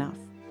convincing enough.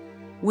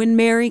 When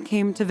Mary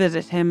came to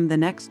visit him the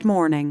next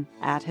morning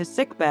at his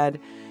sickbed,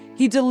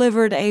 he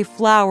delivered a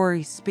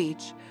flowery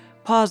speech,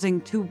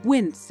 pausing to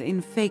wince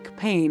in fake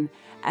pain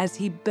as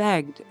he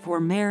begged for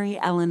Mary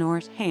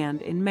Eleanor's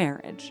hand in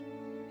marriage.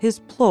 His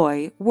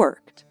ploy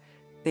worked.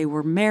 They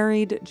were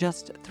married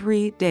just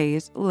 3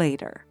 days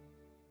later.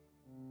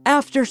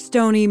 After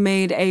Stoney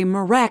made a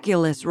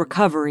miraculous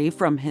recovery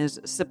from his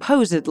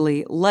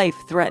supposedly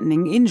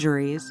life-threatening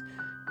injuries,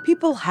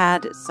 people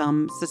had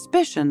some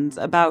suspicions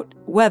about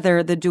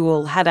whether the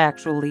duel had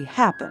actually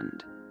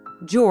happened.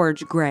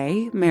 George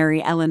Gray,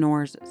 Mary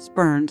Eleanor's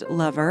spurned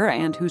lover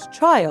and whose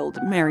child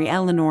Mary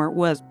Eleanor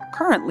was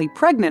currently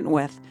pregnant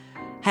with,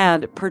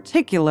 had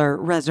particular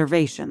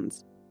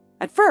reservations.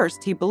 At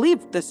first, he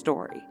believed the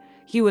story.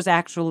 He was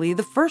actually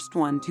the first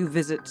one to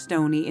visit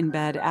Stoney in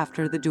bed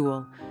after the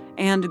duel,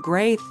 and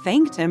Gray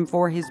thanked him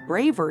for his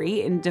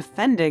bravery in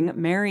defending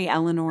Mary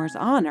Eleanor's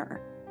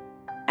honor.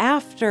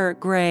 After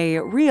Gray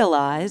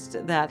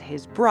realized that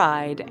his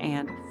bride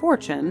and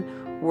fortune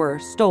were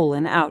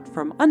stolen out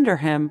from under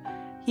him,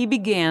 he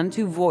began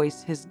to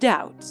voice his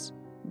doubts.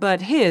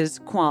 But his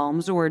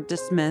qualms were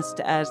dismissed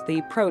as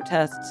the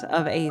protests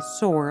of a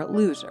sore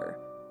loser.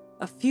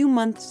 A few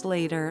months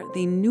later,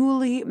 the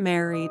newly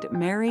married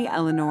Mary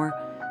Eleanor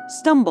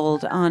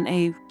stumbled on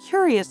a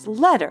curious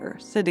letter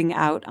sitting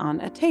out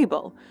on a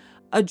table,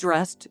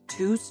 addressed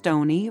to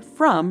Stoney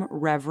from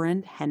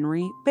Reverend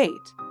Henry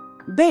Bate.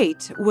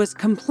 Bate was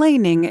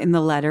complaining in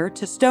the letter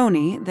to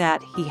Stoney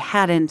that he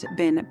hadn't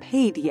been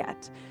paid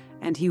yet,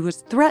 and he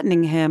was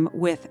threatening him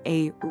with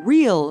a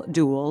real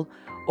duel,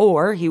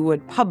 or he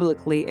would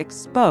publicly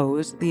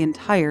expose the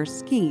entire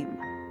scheme.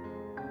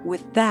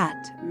 With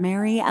that,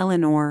 Mary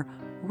Eleanor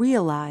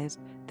realized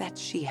that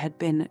she had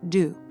been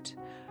duped.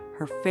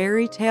 Her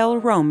fairy tale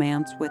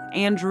romance with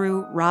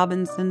Andrew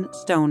Robinson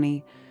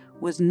Stoney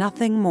was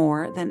nothing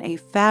more than a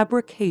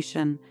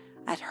fabrication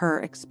at her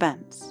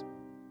expense.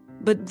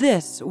 But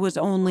this was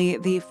only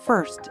the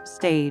first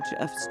stage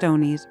of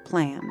Stoney's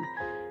plan,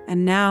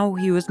 and now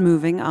he was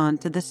moving on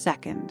to the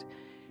second.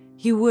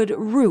 He would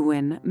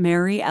ruin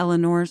Mary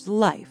Eleanor's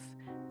life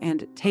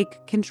and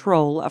take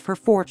control of her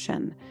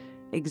fortune,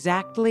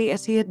 exactly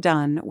as he had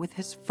done with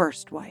his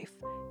first wife,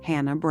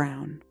 Hannah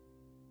Brown.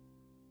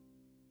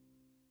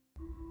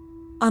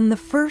 On the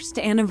first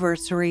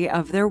anniversary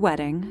of their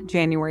wedding,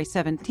 January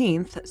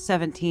 17th,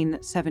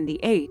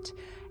 1778,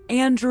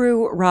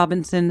 Andrew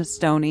Robinson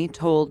Stoney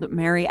told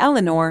Mary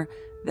Eleanor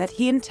that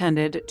he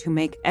intended to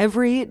make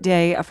every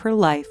day of her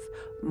life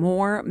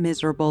more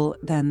miserable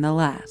than the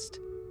last.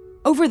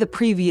 Over the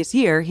previous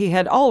year, he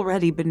had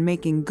already been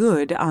making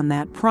good on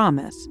that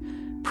promise.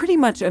 Pretty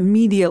much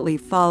immediately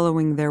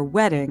following their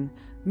wedding,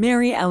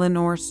 Mary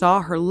Eleanor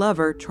saw her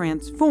lover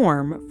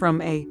transform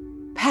from a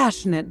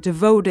passionate,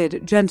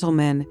 devoted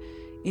gentleman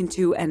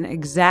into an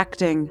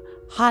exacting,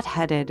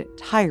 hot-headed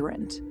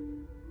tyrant.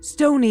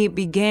 Stoney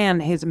began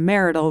his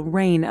marital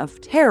reign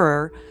of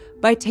terror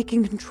by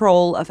taking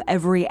control of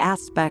every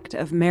aspect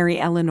of Mary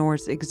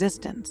Eleanor's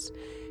existence.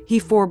 He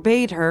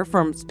forbade her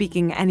from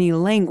speaking any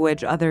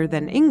language other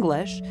than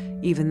English,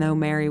 even though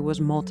Mary was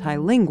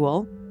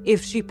multilingual.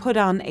 If she put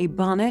on a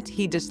bonnet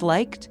he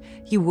disliked,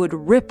 he would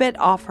rip it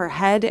off her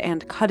head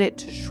and cut it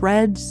to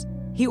shreds.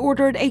 He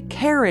ordered a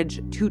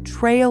carriage to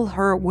trail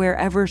her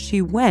wherever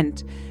she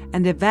went,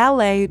 and a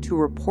valet to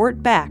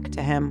report back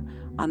to him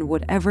on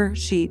whatever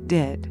she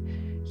did.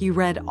 He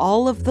read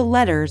all of the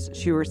letters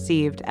she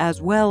received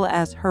as well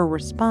as her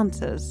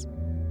responses.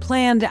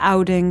 Planned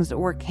outings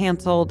were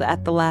canceled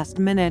at the last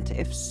minute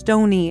if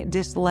Stoney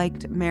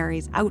disliked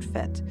Mary's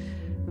outfit.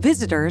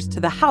 Visitors to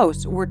the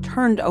house were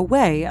turned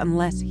away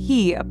unless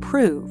he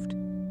approved.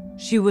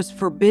 She was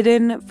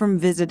forbidden from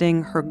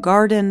visiting her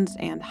gardens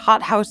and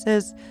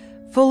hothouses,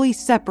 fully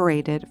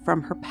separated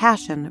from her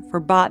passion for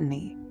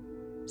botany.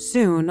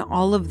 Soon,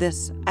 all of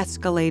this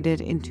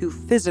escalated into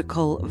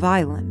physical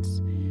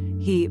violence.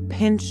 He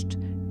pinched,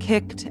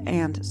 kicked,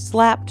 and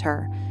slapped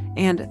her,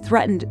 and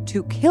threatened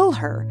to kill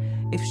her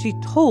if she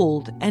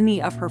told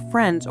any of her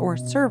friends or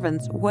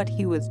servants what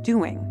he was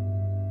doing.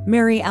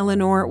 Mary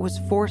Eleanor was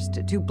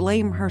forced to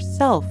blame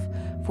herself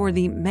for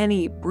the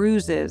many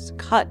bruises,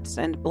 cuts,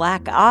 and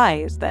black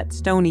eyes that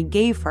Stoney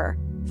gave her,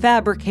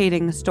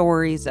 fabricating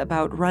stories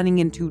about running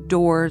into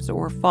doors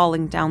or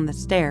falling down the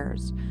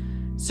stairs.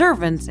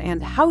 Servants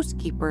and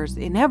housekeepers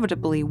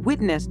inevitably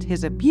witnessed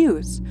his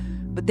abuse,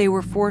 but they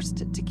were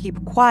forced to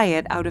keep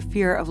quiet out of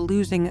fear of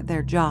losing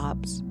their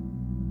jobs.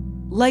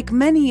 Like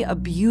many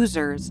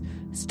abusers,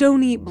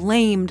 Stoney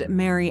blamed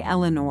Mary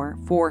Eleanor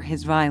for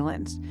his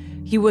violence.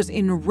 He was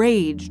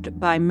enraged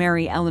by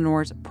Mary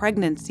Eleanor's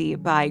pregnancy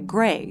by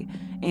Gray,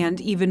 and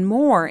even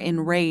more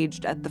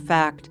enraged at the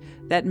fact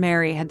that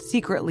Mary had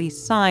secretly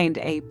signed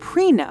a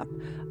prenup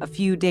a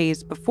few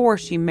days before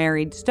she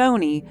married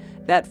Stoney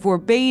that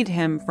forbade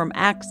him from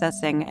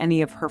accessing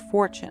any of her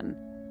fortune.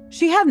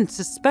 She hadn't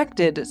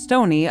suspected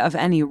Stoney of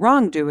any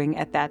wrongdoing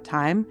at that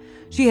time.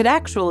 She had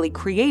actually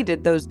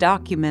created those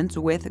documents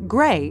with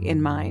Gray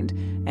in mind,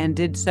 and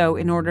did so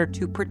in order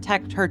to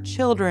protect her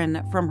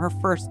children from her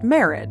first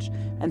marriage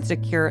and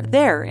secure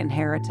their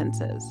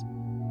inheritances.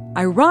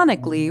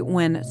 Ironically,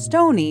 when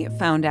Stoney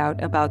found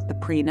out about the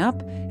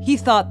prenup, he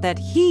thought that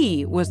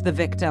he was the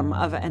victim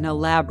of an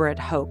elaborate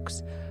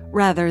hoax,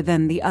 rather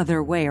than the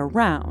other way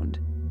around.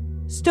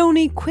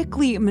 Stoney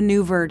quickly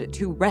maneuvered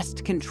to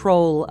wrest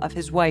control of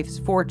his wife's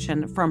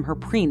fortune from her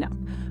prenup,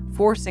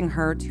 forcing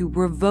her to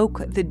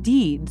revoke the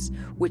deeds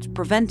which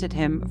prevented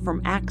him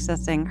from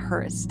accessing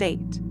her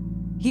estate.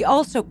 He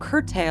also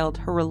curtailed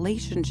her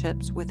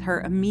relationships with her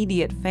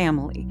immediate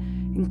family,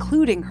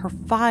 including her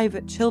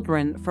 5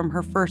 children from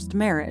her first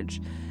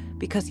marriage,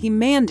 because he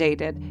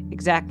mandated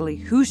exactly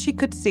who she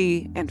could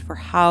see and for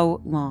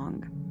how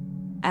long.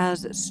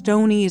 As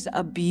Stoney's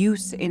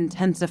abuse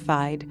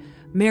intensified,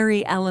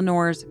 Mary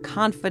Eleanor's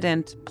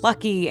confident,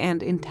 plucky,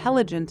 and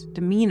intelligent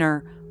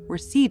demeanor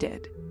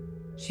receded.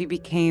 She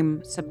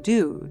became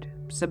subdued,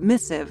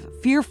 submissive,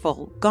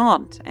 fearful,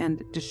 gaunt,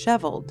 and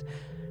disheveled.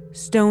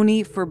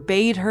 Stoney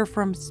forbade her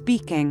from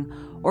speaking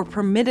or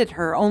permitted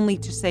her only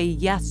to say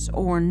yes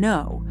or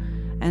no,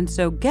 and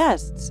so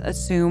guests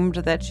assumed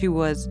that she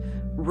was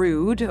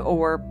rude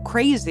or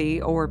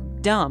crazy or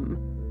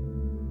dumb.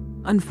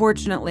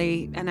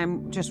 Unfortunately, and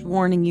I'm just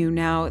warning you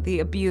now,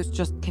 the abuse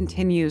just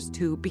continues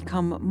to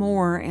become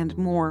more and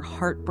more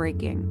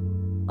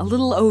heartbreaking. A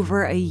little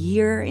over a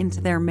year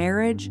into their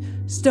marriage,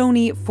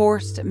 Stoney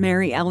forced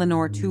Mary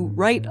Eleanor to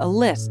write a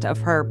list of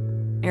her,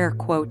 air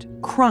quote,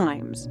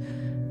 crimes,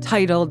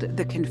 titled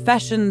The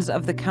Confessions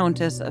of the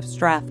Countess of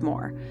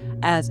Strathmore,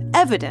 as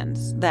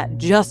evidence that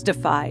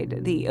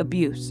justified the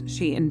abuse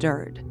she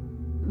endured.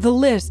 The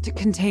list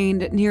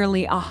contained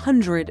nearly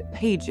 100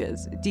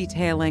 pages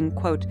detailing,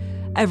 quote,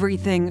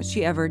 everything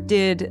she ever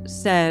did,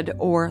 said,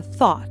 or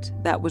thought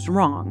that was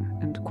wrong,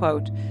 end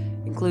quote,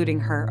 including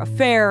her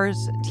affairs,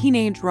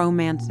 teenage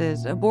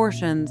romances,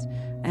 abortions,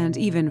 and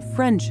even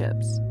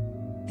friendships.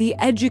 The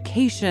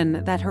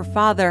education that her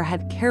father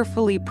had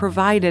carefully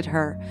provided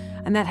her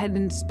and that had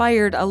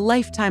inspired a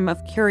lifetime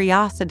of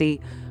curiosity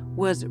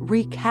was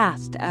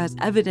recast as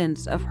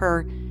evidence of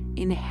her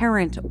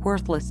inherent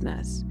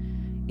worthlessness.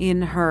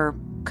 In her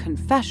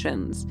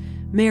confessions,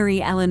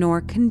 Mary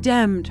Eleanor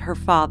condemned her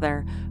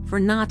father for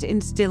not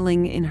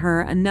instilling in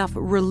her enough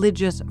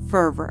religious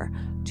fervor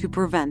to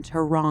prevent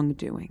her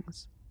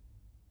wrongdoings.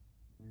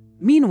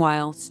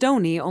 Meanwhile,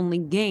 Stoney only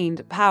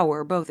gained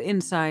power both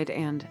inside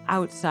and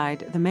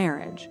outside the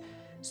marriage.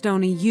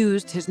 Stoney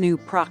used his new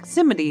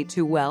proximity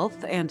to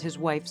wealth and his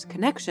wife's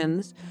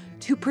connections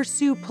to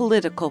pursue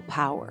political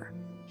power.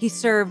 He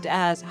served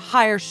as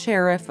Higher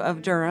Sheriff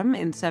of Durham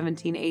in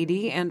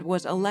 1780 and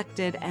was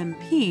elected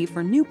MP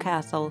for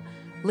Newcastle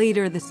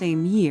later the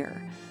same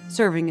year,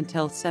 serving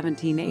until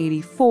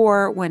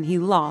 1784 when he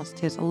lost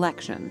his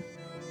election.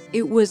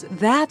 It was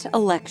that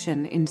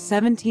election in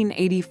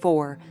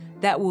 1784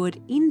 that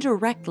would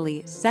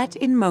indirectly set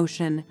in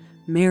motion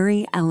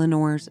Mary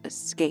Eleanor's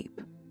escape.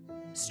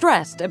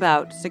 Stressed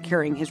about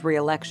securing his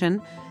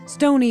re-election,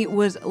 Stoney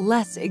was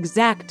less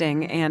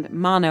exacting and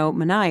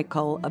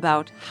monomaniacal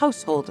about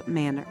household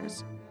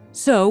manners.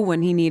 So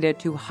when he needed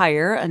to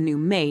hire a new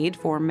maid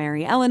for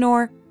Mary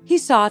Eleanor, he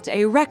sought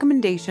a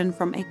recommendation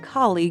from a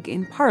colleague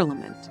in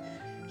Parliament.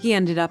 He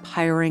ended up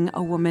hiring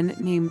a woman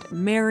named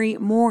Mary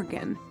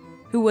Morgan,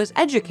 who was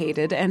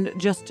educated and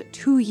just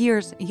 2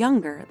 years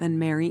younger than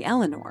Mary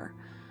Eleanor.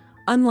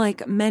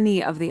 Unlike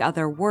many of the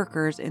other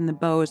workers in the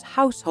Bowes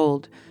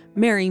household,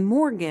 Mary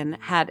Morgan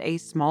had a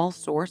small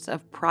source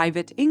of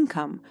private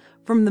income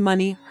from the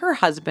money her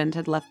husband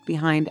had left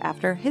behind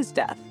after his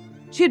death.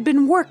 She had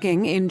been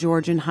working in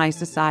Georgian high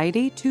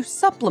society to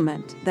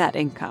supplement that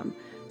income,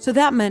 so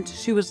that meant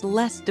she was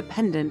less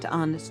dependent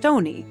on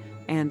Stoney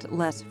and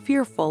less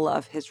fearful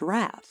of his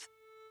wrath.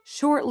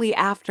 Shortly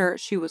after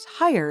she was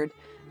hired,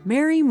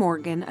 Mary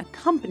Morgan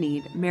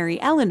accompanied Mary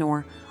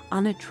Eleanor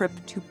on a trip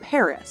to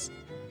Paris,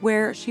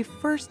 where she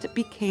first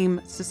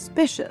became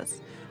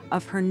suspicious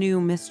of her new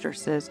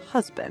mistress's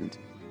husband.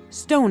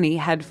 Stoney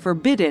had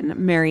forbidden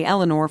Mary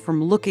Eleanor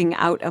from looking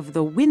out of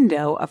the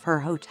window of her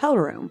hotel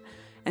room,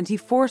 and he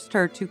forced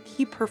her to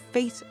keep her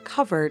face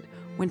covered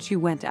when she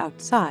went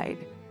outside.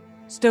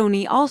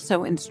 Stoney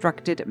also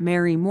instructed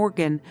Mary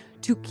Morgan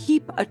to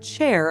keep a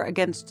chair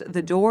against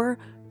the door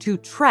to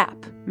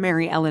trap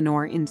Mary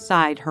Eleanor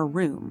inside her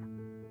room.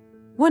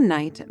 One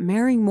night,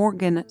 Mary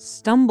Morgan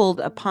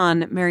stumbled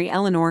upon Mary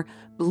Eleanor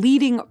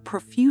bleeding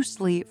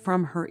profusely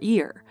from her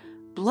ear.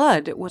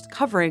 Blood was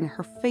covering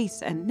her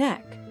face and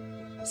neck.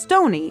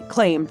 Stoney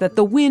claimed that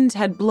the wind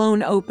had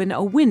blown open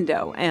a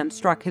window and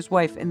struck his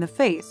wife in the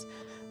face,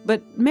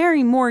 but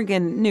Mary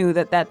Morgan knew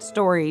that that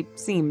story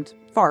seemed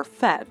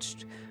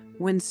far-fetched.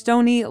 When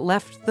Stoney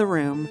left the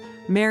room,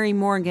 Mary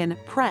Morgan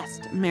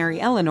pressed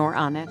Mary Eleanor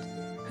on it,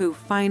 who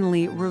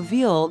finally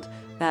revealed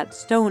that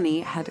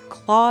Stoney had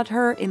clawed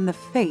her in the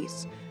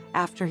face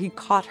after he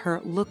caught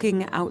her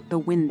looking out the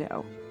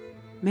window.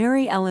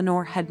 Mary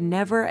Eleanor had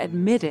never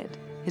admitted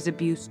his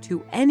abuse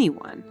to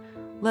anyone,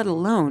 let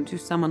alone to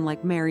someone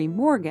like Mary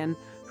Morgan,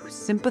 who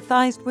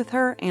sympathized with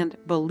her and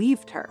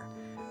believed her.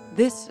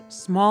 This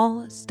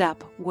small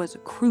step was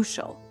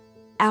crucial.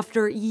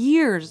 After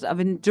years of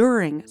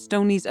enduring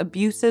Stoney's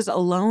abuses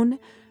alone,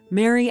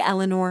 Mary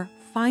Eleanor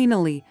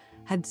finally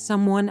had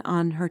someone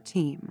on her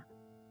team.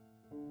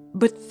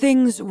 But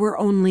things were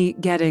only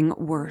getting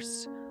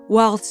worse.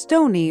 While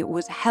Stoney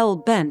was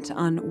hell-bent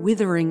on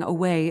withering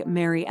away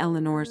Mary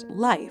Eleanor's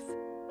life,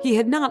 he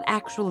had not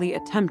actually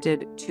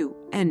attempted to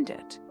end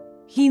it.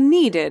 He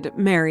needed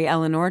Mary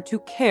Eleanor to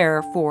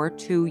care for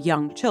 2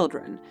 young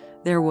children.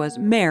 There was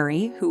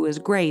Mary, who was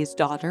Gray's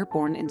daughter,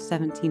 born in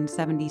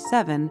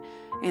 1777,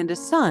 and a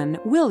son,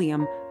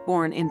 William,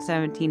 born in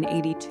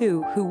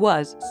 1782, who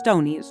was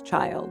Stoney's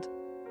child.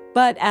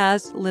 But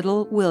as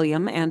little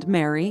William and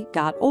Mary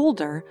got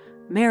older,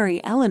 Mary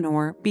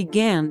Eleanor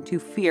began to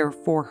fear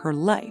for her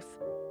life.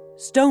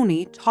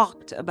 Stoney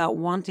talked about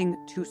wanting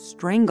to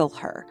strangle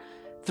her,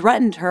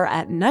 threatened her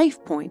at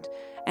knife point,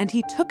 and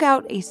he took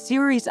out a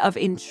series of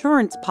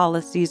insurance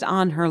policies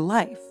on her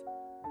life.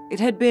 It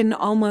had been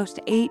almost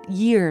 8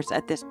 years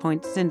at this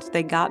point since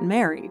they got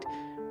married,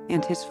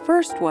 and his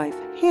first wife,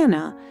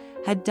 Hannah,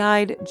 had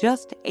died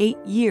just 8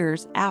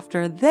 years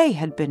after they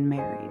had been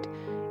married,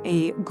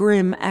 a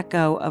grim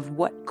echo of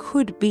what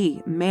could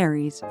be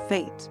Mary's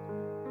fate.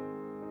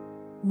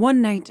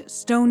 One night,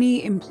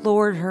 Stoney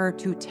implored her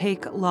to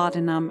take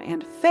laudanum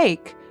and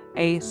fake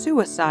a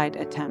suicide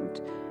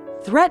attempt,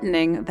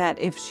 threatening that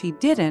if she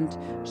didn't,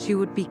 she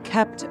would be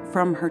kept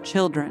from her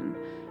children.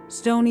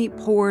 Stoney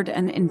poured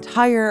an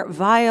entire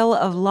vial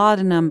of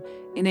laudanum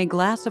in a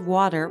glass of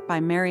water by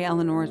Mary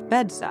Eleanor's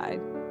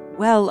bedside,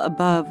 well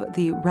above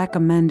the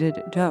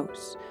recommended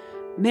dose.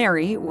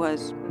 Mary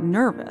was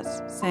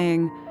nervous,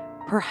 saying,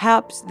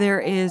 "Perhaps there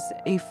is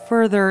a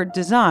further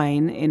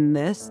design in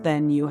this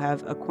than you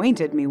have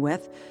acquainted me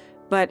with,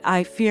 but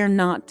I fear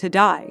not to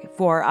die,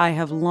 for I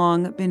have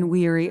long been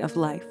weary of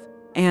life.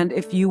 And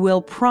if you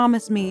will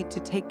promise me to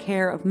take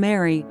care of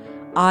Mary,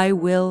 I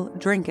will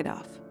drink it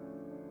off."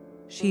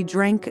 She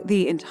drank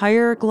the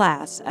entire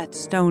glass at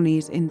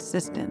Stoney's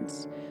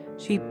insistence.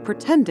 She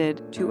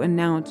pretended to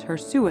announce her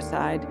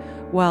suicide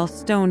while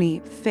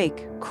Stoney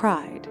fake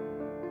cried.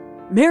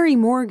 Mary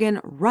Morgan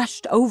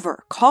rushed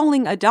over,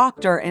 calling a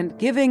doctor and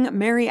giving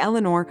Mary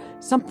Eleanor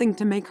something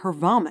to make her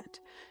vomit.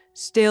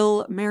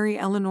 Still, Mary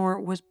Eleanor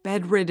was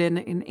bedridden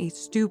in a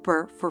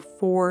stupor for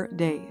 4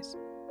 days.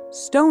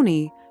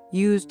 Stoney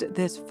used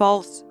this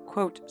false,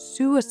 quote,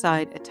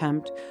 suicide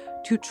attempt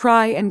to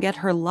try and get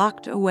her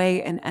locked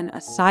away in an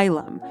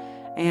asylum,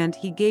 and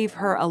he gave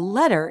her a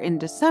letter in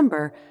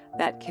December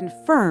that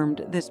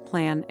confirmed this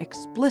plan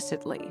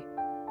explicitly.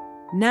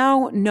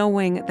 Now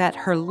knowing that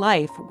her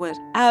life was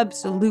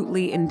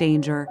absolutely in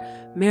danger,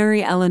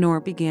 Mary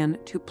Eleanor began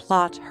to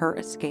plot her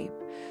escape.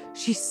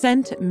 She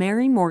sent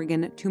Mary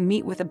Morgan to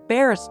meet with a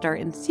barrister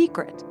in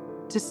secret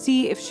to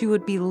see if she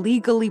would be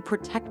legally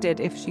protected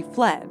if she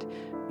fled,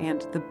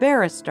 and the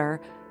barrister,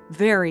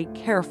 very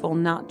careful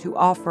not to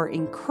offer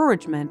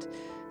encouragement,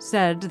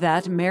 said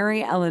that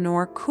Mary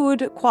Eleanor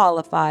could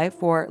qualify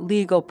for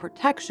legal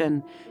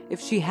protection if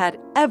she had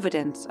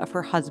evidence of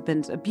her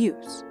husband's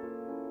abuse.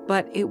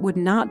 But it would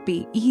not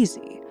be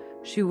easy.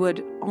 She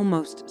would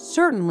almost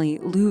certainly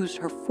lose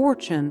her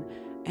fortune,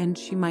 and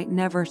she might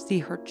never see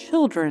her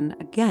children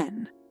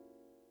again.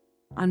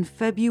 On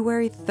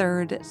February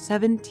 3rd,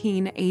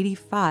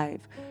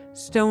 1785,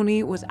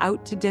 Stoney was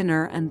out to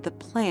dinner and the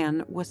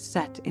plan was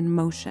set in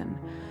motion.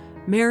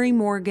 Mary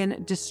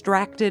Morgan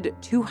distracted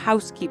 2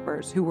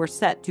 housekeepers who were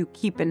set to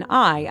keep an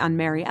eye on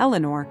Mary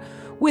Eleanor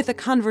with a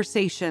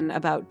conversation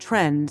about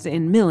trends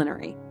in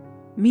millinery.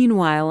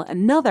 Meanwhile,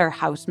 another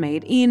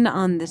housemaid in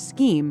on the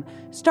scheme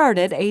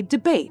started a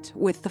debate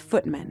with the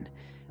footman.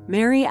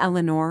 Mary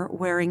Eleanor,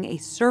 wearing a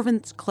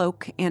servant's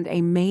cloak and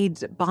a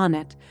maid's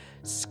bonnet,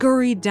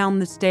 scurried down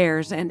the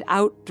stairs and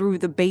out through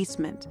the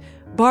basement,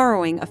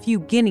 borrowing a few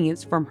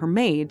guineas from her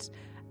maids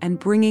and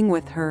bringing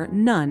with her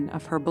none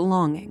of her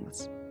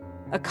belongings.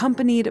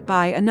 Accompanied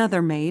by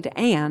another maid,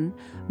 Anne,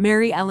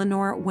 Mary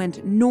Eleanor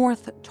went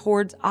north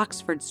towards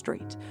Oxford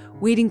Street,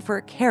 waiting for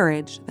a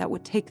carriage that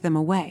would take them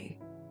away.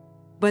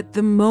 But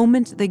the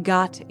moment they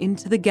got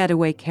into the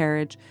getaway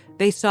carriage,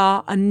 they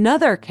saw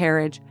another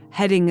carriage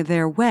heading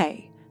their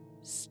way,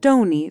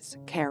 Stoney's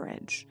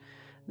carriage.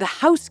 The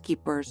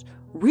housekeepers,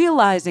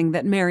 realizing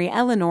that Mary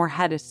Eleanor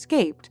had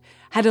escaped,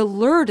 had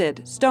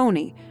alerted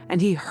Stoney, and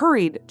he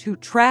hurried to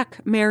track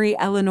Mary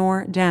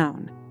Eleanor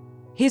down.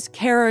 His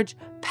carriage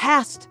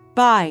passed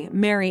by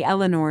Mary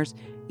Eleanor's,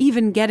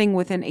 even getting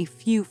within a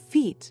few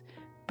feet,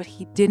 but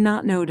he did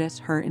not notice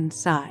her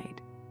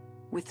inside.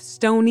 With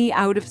Stoney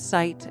out of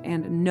sight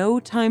and no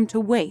time to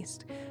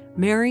waste,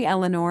 Mary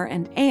Eleanor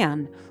and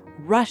Anne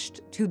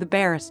rushed to the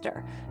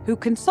barrister, who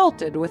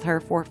consulted with her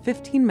for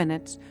 15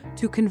 minutes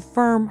to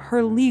confirm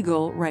her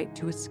legal right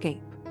to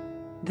escape.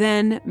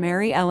 Then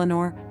Mary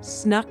Eleanor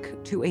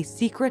snuck to a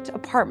secret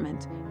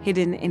apartment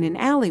hidden in an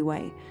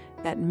alleyway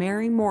that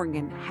Mary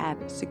Morgan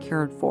had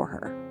secured for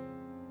her.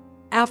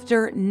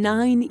 After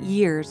 9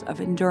 years of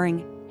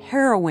enduring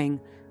harrowing,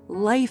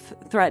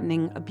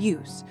 life-threatening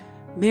abuse,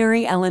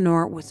 Mary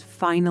Eleanor was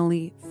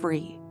finally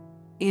free.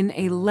 In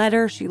a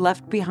letter she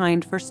left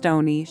behind for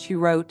Stoney, she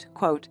wrote,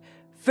 quote,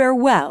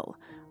 "Farewell,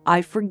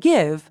 I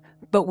forgive,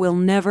 but will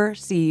never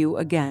see you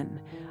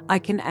again. I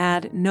can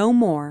add no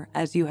more,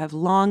 as you have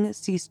long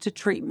ceased to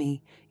treat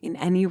me in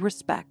any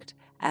respect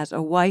as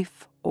a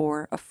wife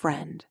or a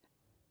friend."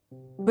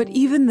 But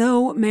even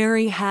though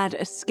Mary had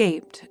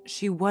escaped,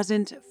 she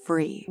wasn't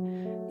free.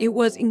 It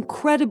was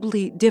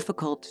incredibly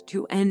difficult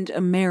to end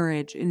a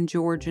marriage in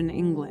Georgian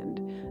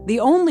England. The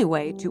only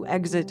way to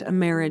exit a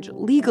marriage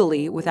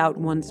legally without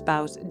one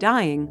spouse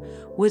dying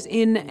was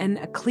in an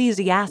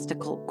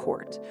ecclesiastical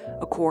court,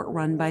 a court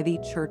run by the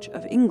Church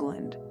of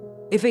England.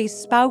 If a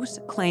spouse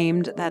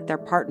claimed that their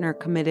partner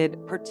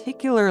committed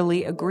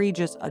particularly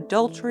egregious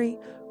adultery,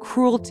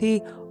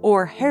 cruelty,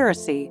 or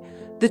heresy,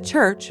 the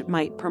church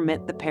might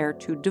permit the pair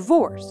to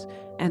divorce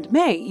and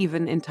may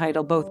even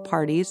entitle both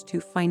parties to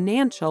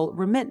financial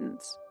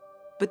remittance.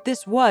 But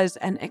this was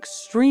an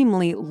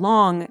extremely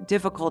long,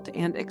 difficult,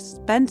 and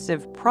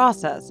expensive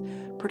process,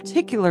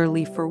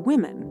 particularly for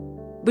women.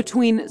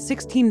 Between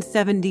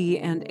 1670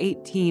 and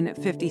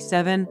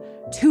 1857,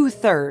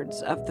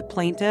 2/3 of the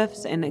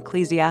plaintiffs in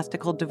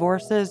ecclesiastical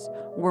divorces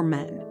were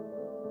men.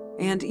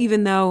 And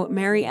even though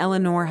Mary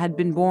Eleanor had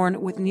been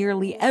born with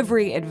nearly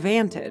every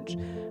advantage,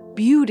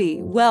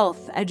 beauty,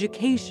 wealth,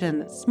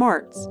 education,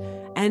 smarts,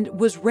 and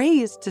was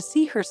raised to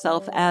see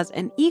herself as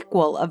an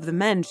equal of the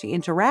men she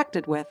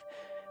interacted with,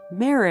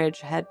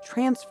 marriage had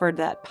transferred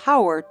that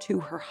power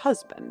to her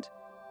husband.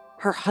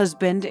 Her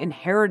husband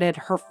inherited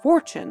her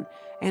fortune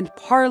and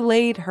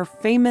parlayed her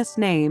famous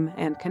name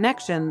and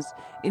connections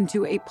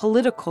into a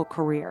political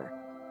career,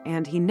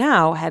 and he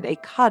now had a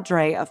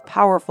cadre of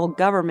powerful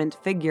government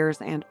figures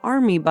and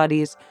army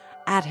buddies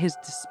at his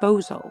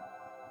disposal.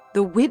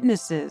 The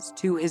witnesses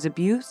to his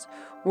abuse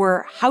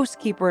were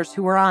housekeepers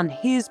who were on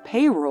his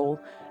payroll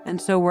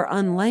and so were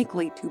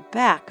unlikely to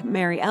back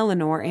Mary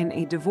Eleanor in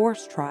a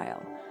divorce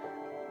trial.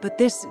 But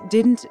this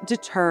didn't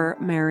deter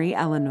Mary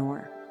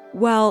Eleanor.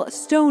 While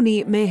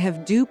Stoney may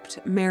have duped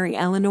Mary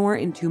Eleanor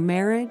into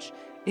marriage,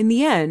 in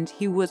the end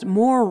he was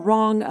more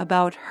wrong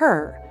about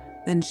her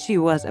than she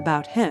was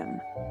about him.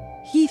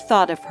 He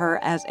thought of her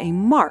as a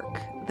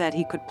mark that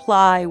he could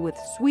ply with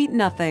sweet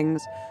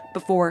nothings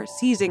before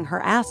seizing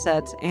her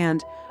assets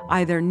and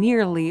either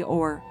nearly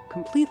or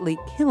completely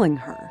killing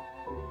her.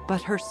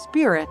 But her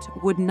spirit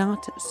would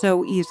not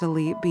so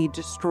easily be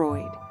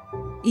destroyed.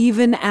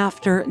 Even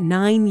after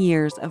 9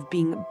 years of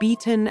being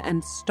beaten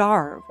and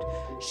starved,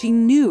 she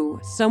knew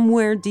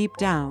somewhere deep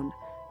down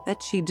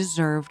that she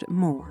deserved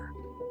more.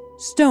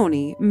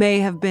 Stoney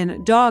may have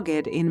been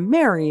dogged in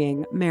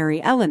marrying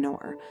Mary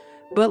Eleanor,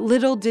 but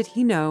little did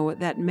he know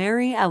that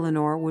Mary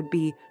Eleanor would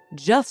be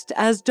just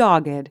as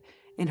dogged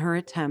in her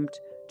attempt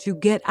to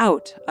get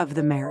out of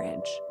the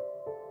marriage.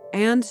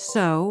 And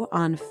so,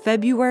 on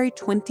February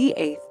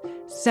 28th,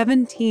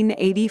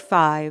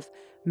 1785,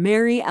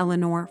 Mary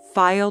Eleanor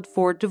filed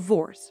for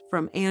divorce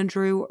from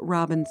Andrew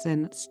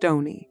Robinson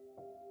Stoney.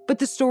 But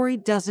the story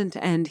doesn't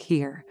end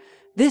here.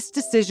 This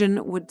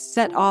decision would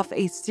set off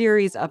a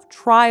series of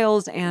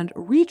trials and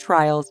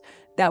retrials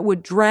that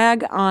would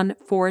drag on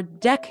for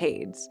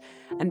decades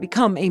and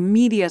become a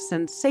media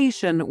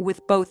sensation,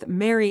 with both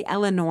Mary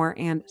Eleanor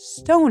and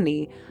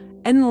Stoney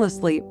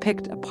endlessly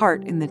picked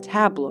apart in the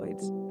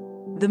tabloids.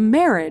 The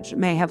marriage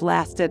may have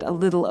lasted a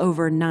little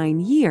over 9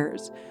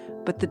 years,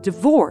 but the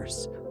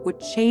divorce would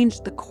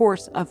change the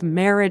course of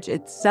marriage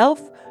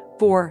itself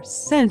for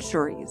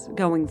centuries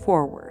going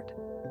forward.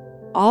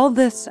 All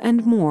this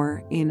and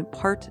more in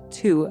part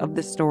 2 of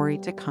the story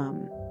to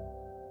come.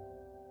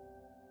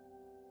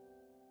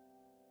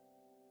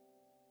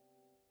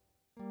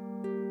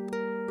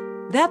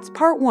 That's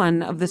part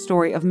 1 of the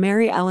story of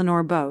Mary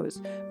Eleanor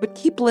Bowes, but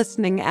keep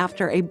listening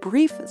after a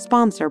brief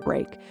sponsor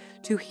break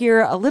to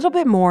hear a little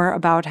bit more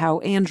about how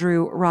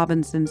Andrew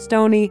Robinson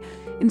Stoney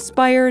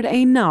inspired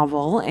a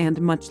novel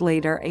and much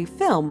later a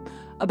film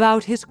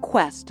about his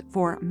quest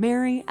for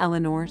Mary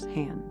Eleanor's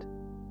hand.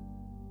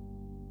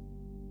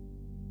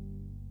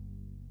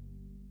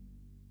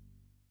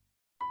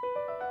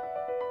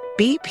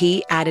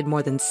 BP added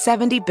more than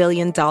 $70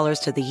 billion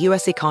to the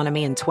U.S.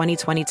 economy in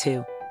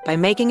 2022 by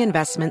making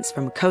investments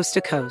from coast to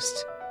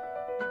coast.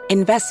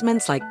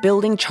 Investments like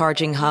building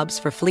charging hubs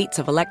for fleets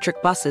of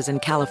electric buses in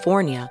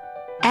California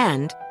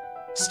and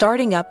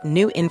starting up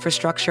new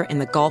infrastructure in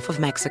the Gulf of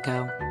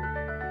Mexico.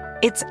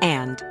 It's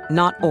and,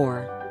 not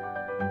or.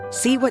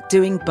 See what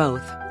doing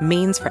both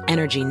means for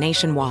energy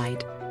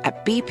nationwide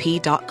at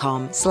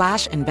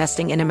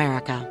bp.com/investing in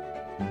America.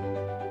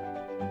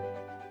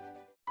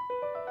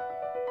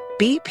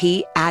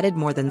 BP added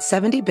more than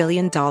 $70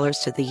 billion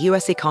to the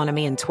U.S.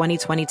 economy in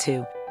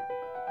 2022.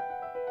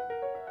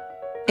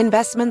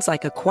 Investments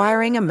like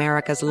acquiring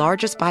America's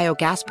largest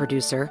biogas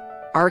producer,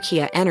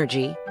 Archaea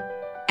Energy,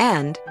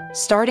 and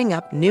starting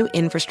up new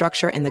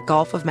infrastructure in the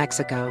Gulf of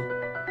Mexico.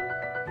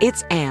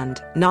 It's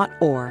and, not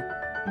or.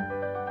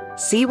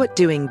 See what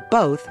doing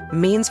both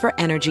means for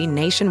energy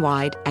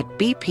nationwide at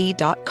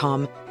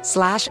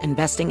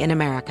bp.com/investing in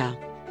America.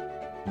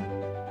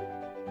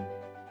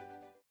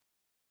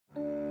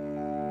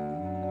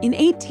 In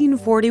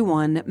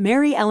 1841,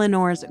 Mary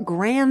Eleanor's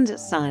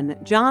grandson,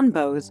 John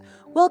Bowes,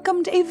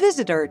 welcomed a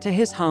visitor to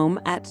his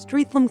home at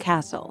Streatham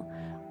Castle,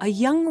 a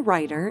young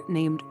writer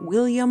named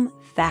William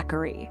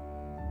Thackeray.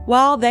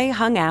 While they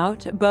hung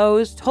out,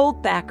 Bowes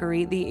told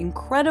Thackeray the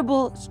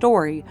incredible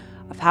story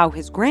of how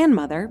his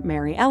grandmother,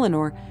 Mary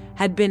Eleanor,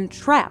 had been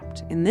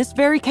trapped in this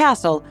very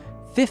castle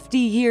 50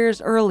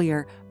 years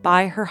earlier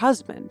by her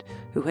husband,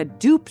 who had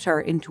duped her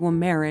into a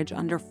marriage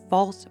under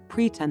false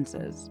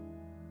pretenses.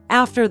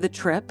 After the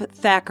trip,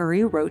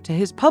 Thackeray wrote to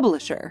his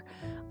publisher,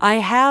 "I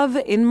have,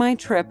 in my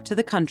trip to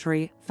the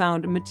country,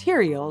 found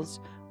materials,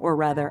 or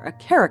rather a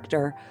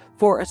character,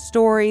 for a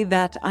story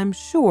that I'm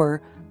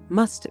sure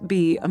must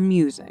be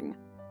amusing."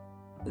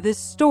 This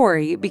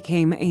story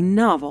became a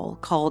novel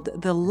called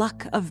The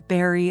Luck of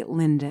Barry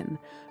Lyndon,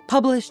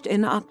 published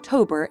in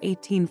October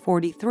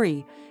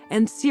 1843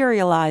 and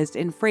serialized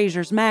in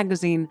Fraser's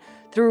magazine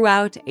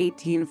throughout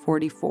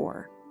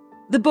 1844.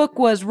 The book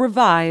was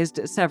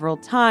revised several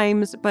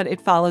times, but it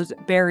follows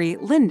Barry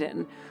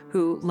Lyndon,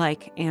 who,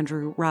 like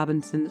Andrew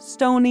Robinson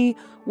Stoney,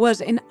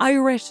 was an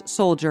Irish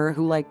soldier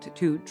who liked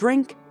to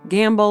drink,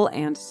 gamble,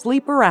 and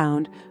sleep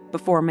around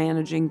before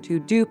managing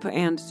to dupe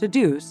and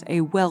seduce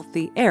a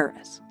wealthy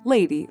heiress,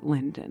 Lady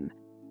Lyndon.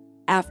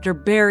 After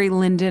Barry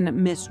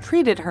Lyndon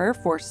mistreated her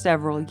for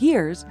several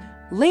years,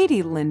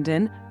 Lady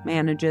Lyndon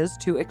manages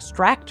to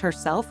extract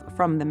herself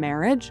from the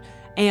marriage,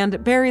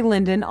 and Barry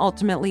Lyndon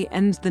ultimately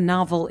ends the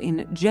novel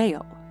in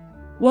jail.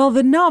 While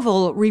the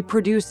novel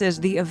reproduces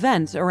the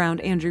events around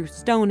Andrew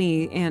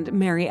Stoney and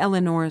Mary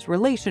Eleanor's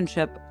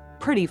relationship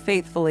pretty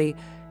faithfully,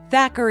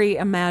 Thackeray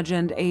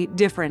imagined a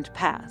different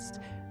past.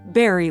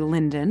 Barry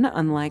Lyndon,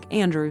 unlike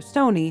Andrew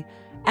Stoney,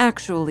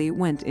 actually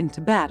went into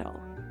battle.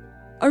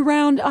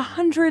 Around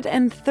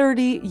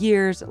 130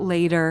 years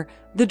later,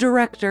 the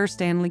director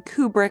Stanley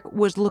Kubrick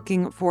was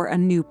looking for a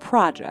new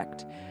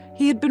project.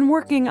 He had been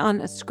working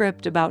on a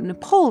script about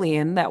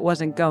Napoleon that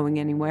wasn't going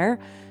anywhere.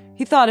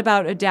 He thought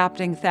about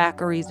adapting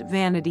Thackeray's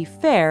Vanity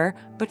Fair,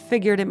 but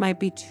figured it might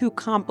be too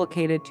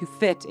complicated to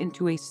fit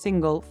into a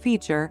single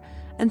feature,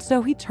 and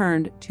so he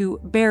turned to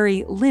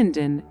Barry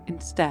Lyndon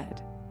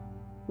instead.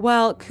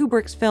 While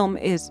Kubrick's film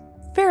is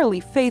fairly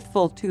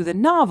faithful to the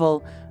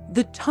novel,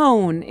 the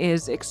tone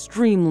is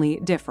extremely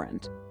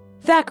different.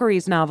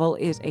 Thackeray's novel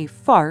is a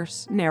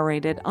farce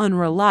narrated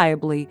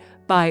unreliably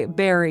by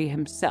Barry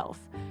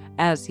himself,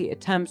 as he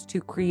attempts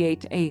to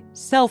create a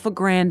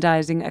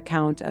self-aggrandizing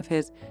account of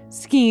his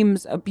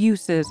schemes,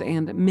 abuses,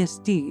 and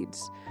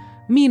misdeeds.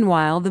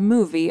 Meanwhile, the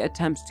movie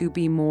attempts to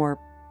be more,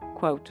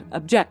 quote,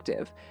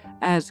 objective,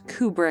 as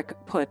Kubrick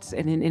puts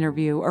in an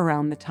interview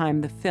around the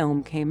time the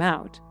film came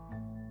out.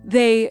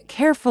 They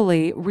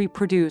carefully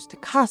reproduced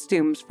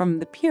costumes from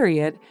the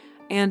period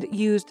and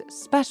used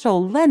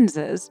special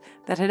lenses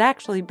that had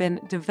actually been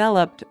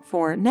developed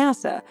for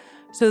NASA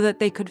so that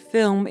they could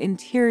film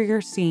interior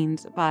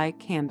scenes by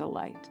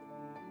candlelight.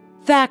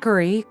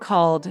 Thackeray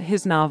called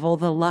his novel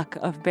The Luck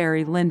of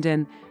Barry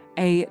Lyndon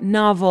a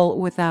novel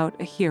without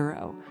a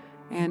hero,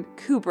 and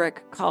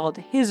Kubrick called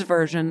his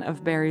version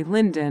of Barry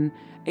Lyndon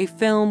a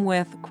film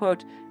with,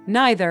 quote,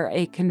 neither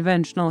a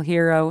conventional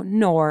hero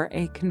nor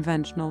a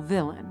conventional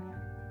villain.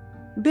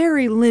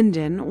 Barry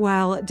Lyndon,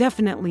 while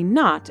definitely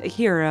not a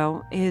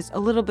hero, is a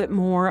little bit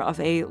more of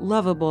a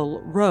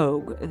lovable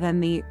rogue than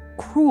the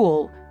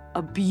cruel,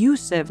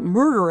 abusive,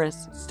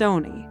 murderous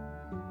Stoney.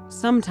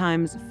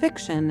 Sometimes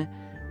fiction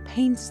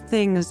paints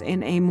things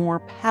in a more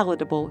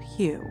palatable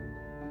hue.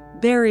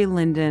 Barry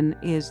Lyndon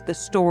is the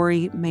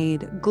story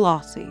made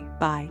glossy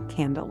by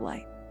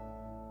candlelight.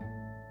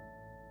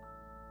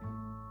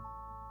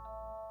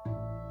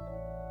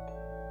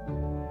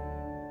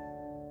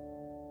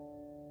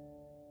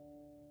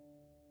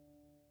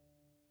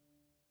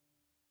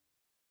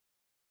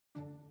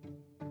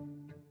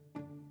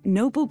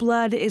 Noble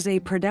Blood is a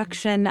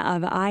production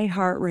of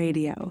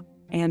iHeartRadio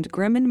and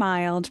Grim and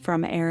Mild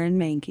from Aaron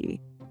Mahnke.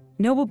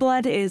 Noble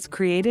Blood is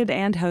created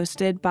and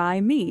hosted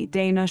by me,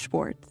 Dana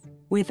Schwartz,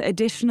 with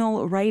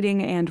additional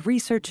writing and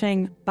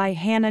researching by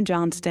Hannah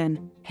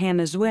Johnston,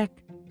 Hannah Zwick,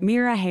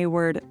 Mira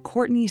Hayward,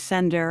 Courtney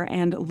Sender,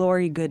 and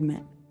Lori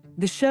Goodman.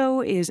 The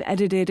show is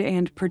edited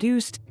and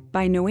produced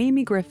by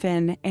Noemi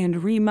Griffin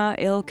and Rima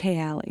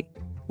Il-Kayali,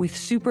 with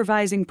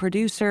supervising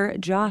producer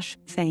Josh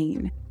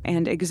Thane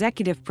and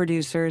executive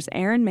producers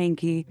Aaron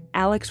Mahnke,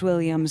 Alex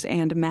Williams,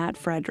 and Matt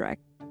Frederick.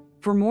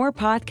 For more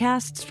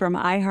podcasts from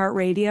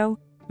iHeartRadio,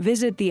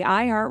 visit the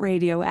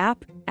iHeartRadio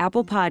app,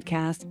 Apple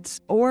Podcasts,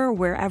 or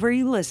wherever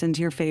you listen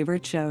to your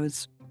favorite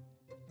shows.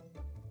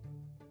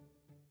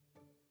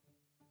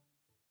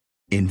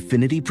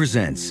 Infiniti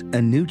presents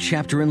a new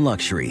chapter in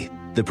luxury,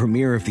 the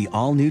premiere of the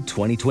all-new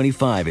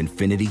 2025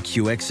 Infiniti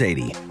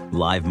QX80,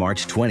 live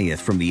March 20th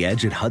from the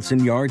Edge at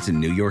Hudson Yards in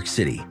New York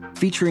City,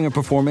 featuring a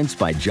performance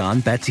by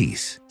John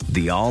Batiste.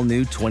 The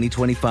all-new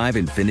 2025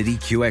 Infiniti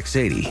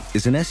QX80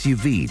 is an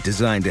SUV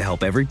designed to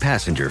help every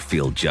passenger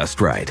feel just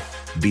right.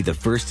 Be the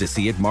first to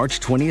see it March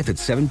 20th at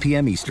 7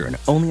 p.m. Eastern,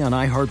 only on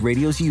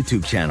iHeartRadio's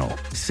YouTube channel.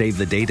 Save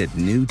the date at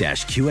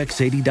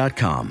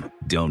new-QX80.com.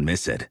 Don't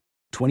miss it.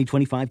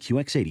 2025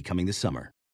 QX80 coming this summer.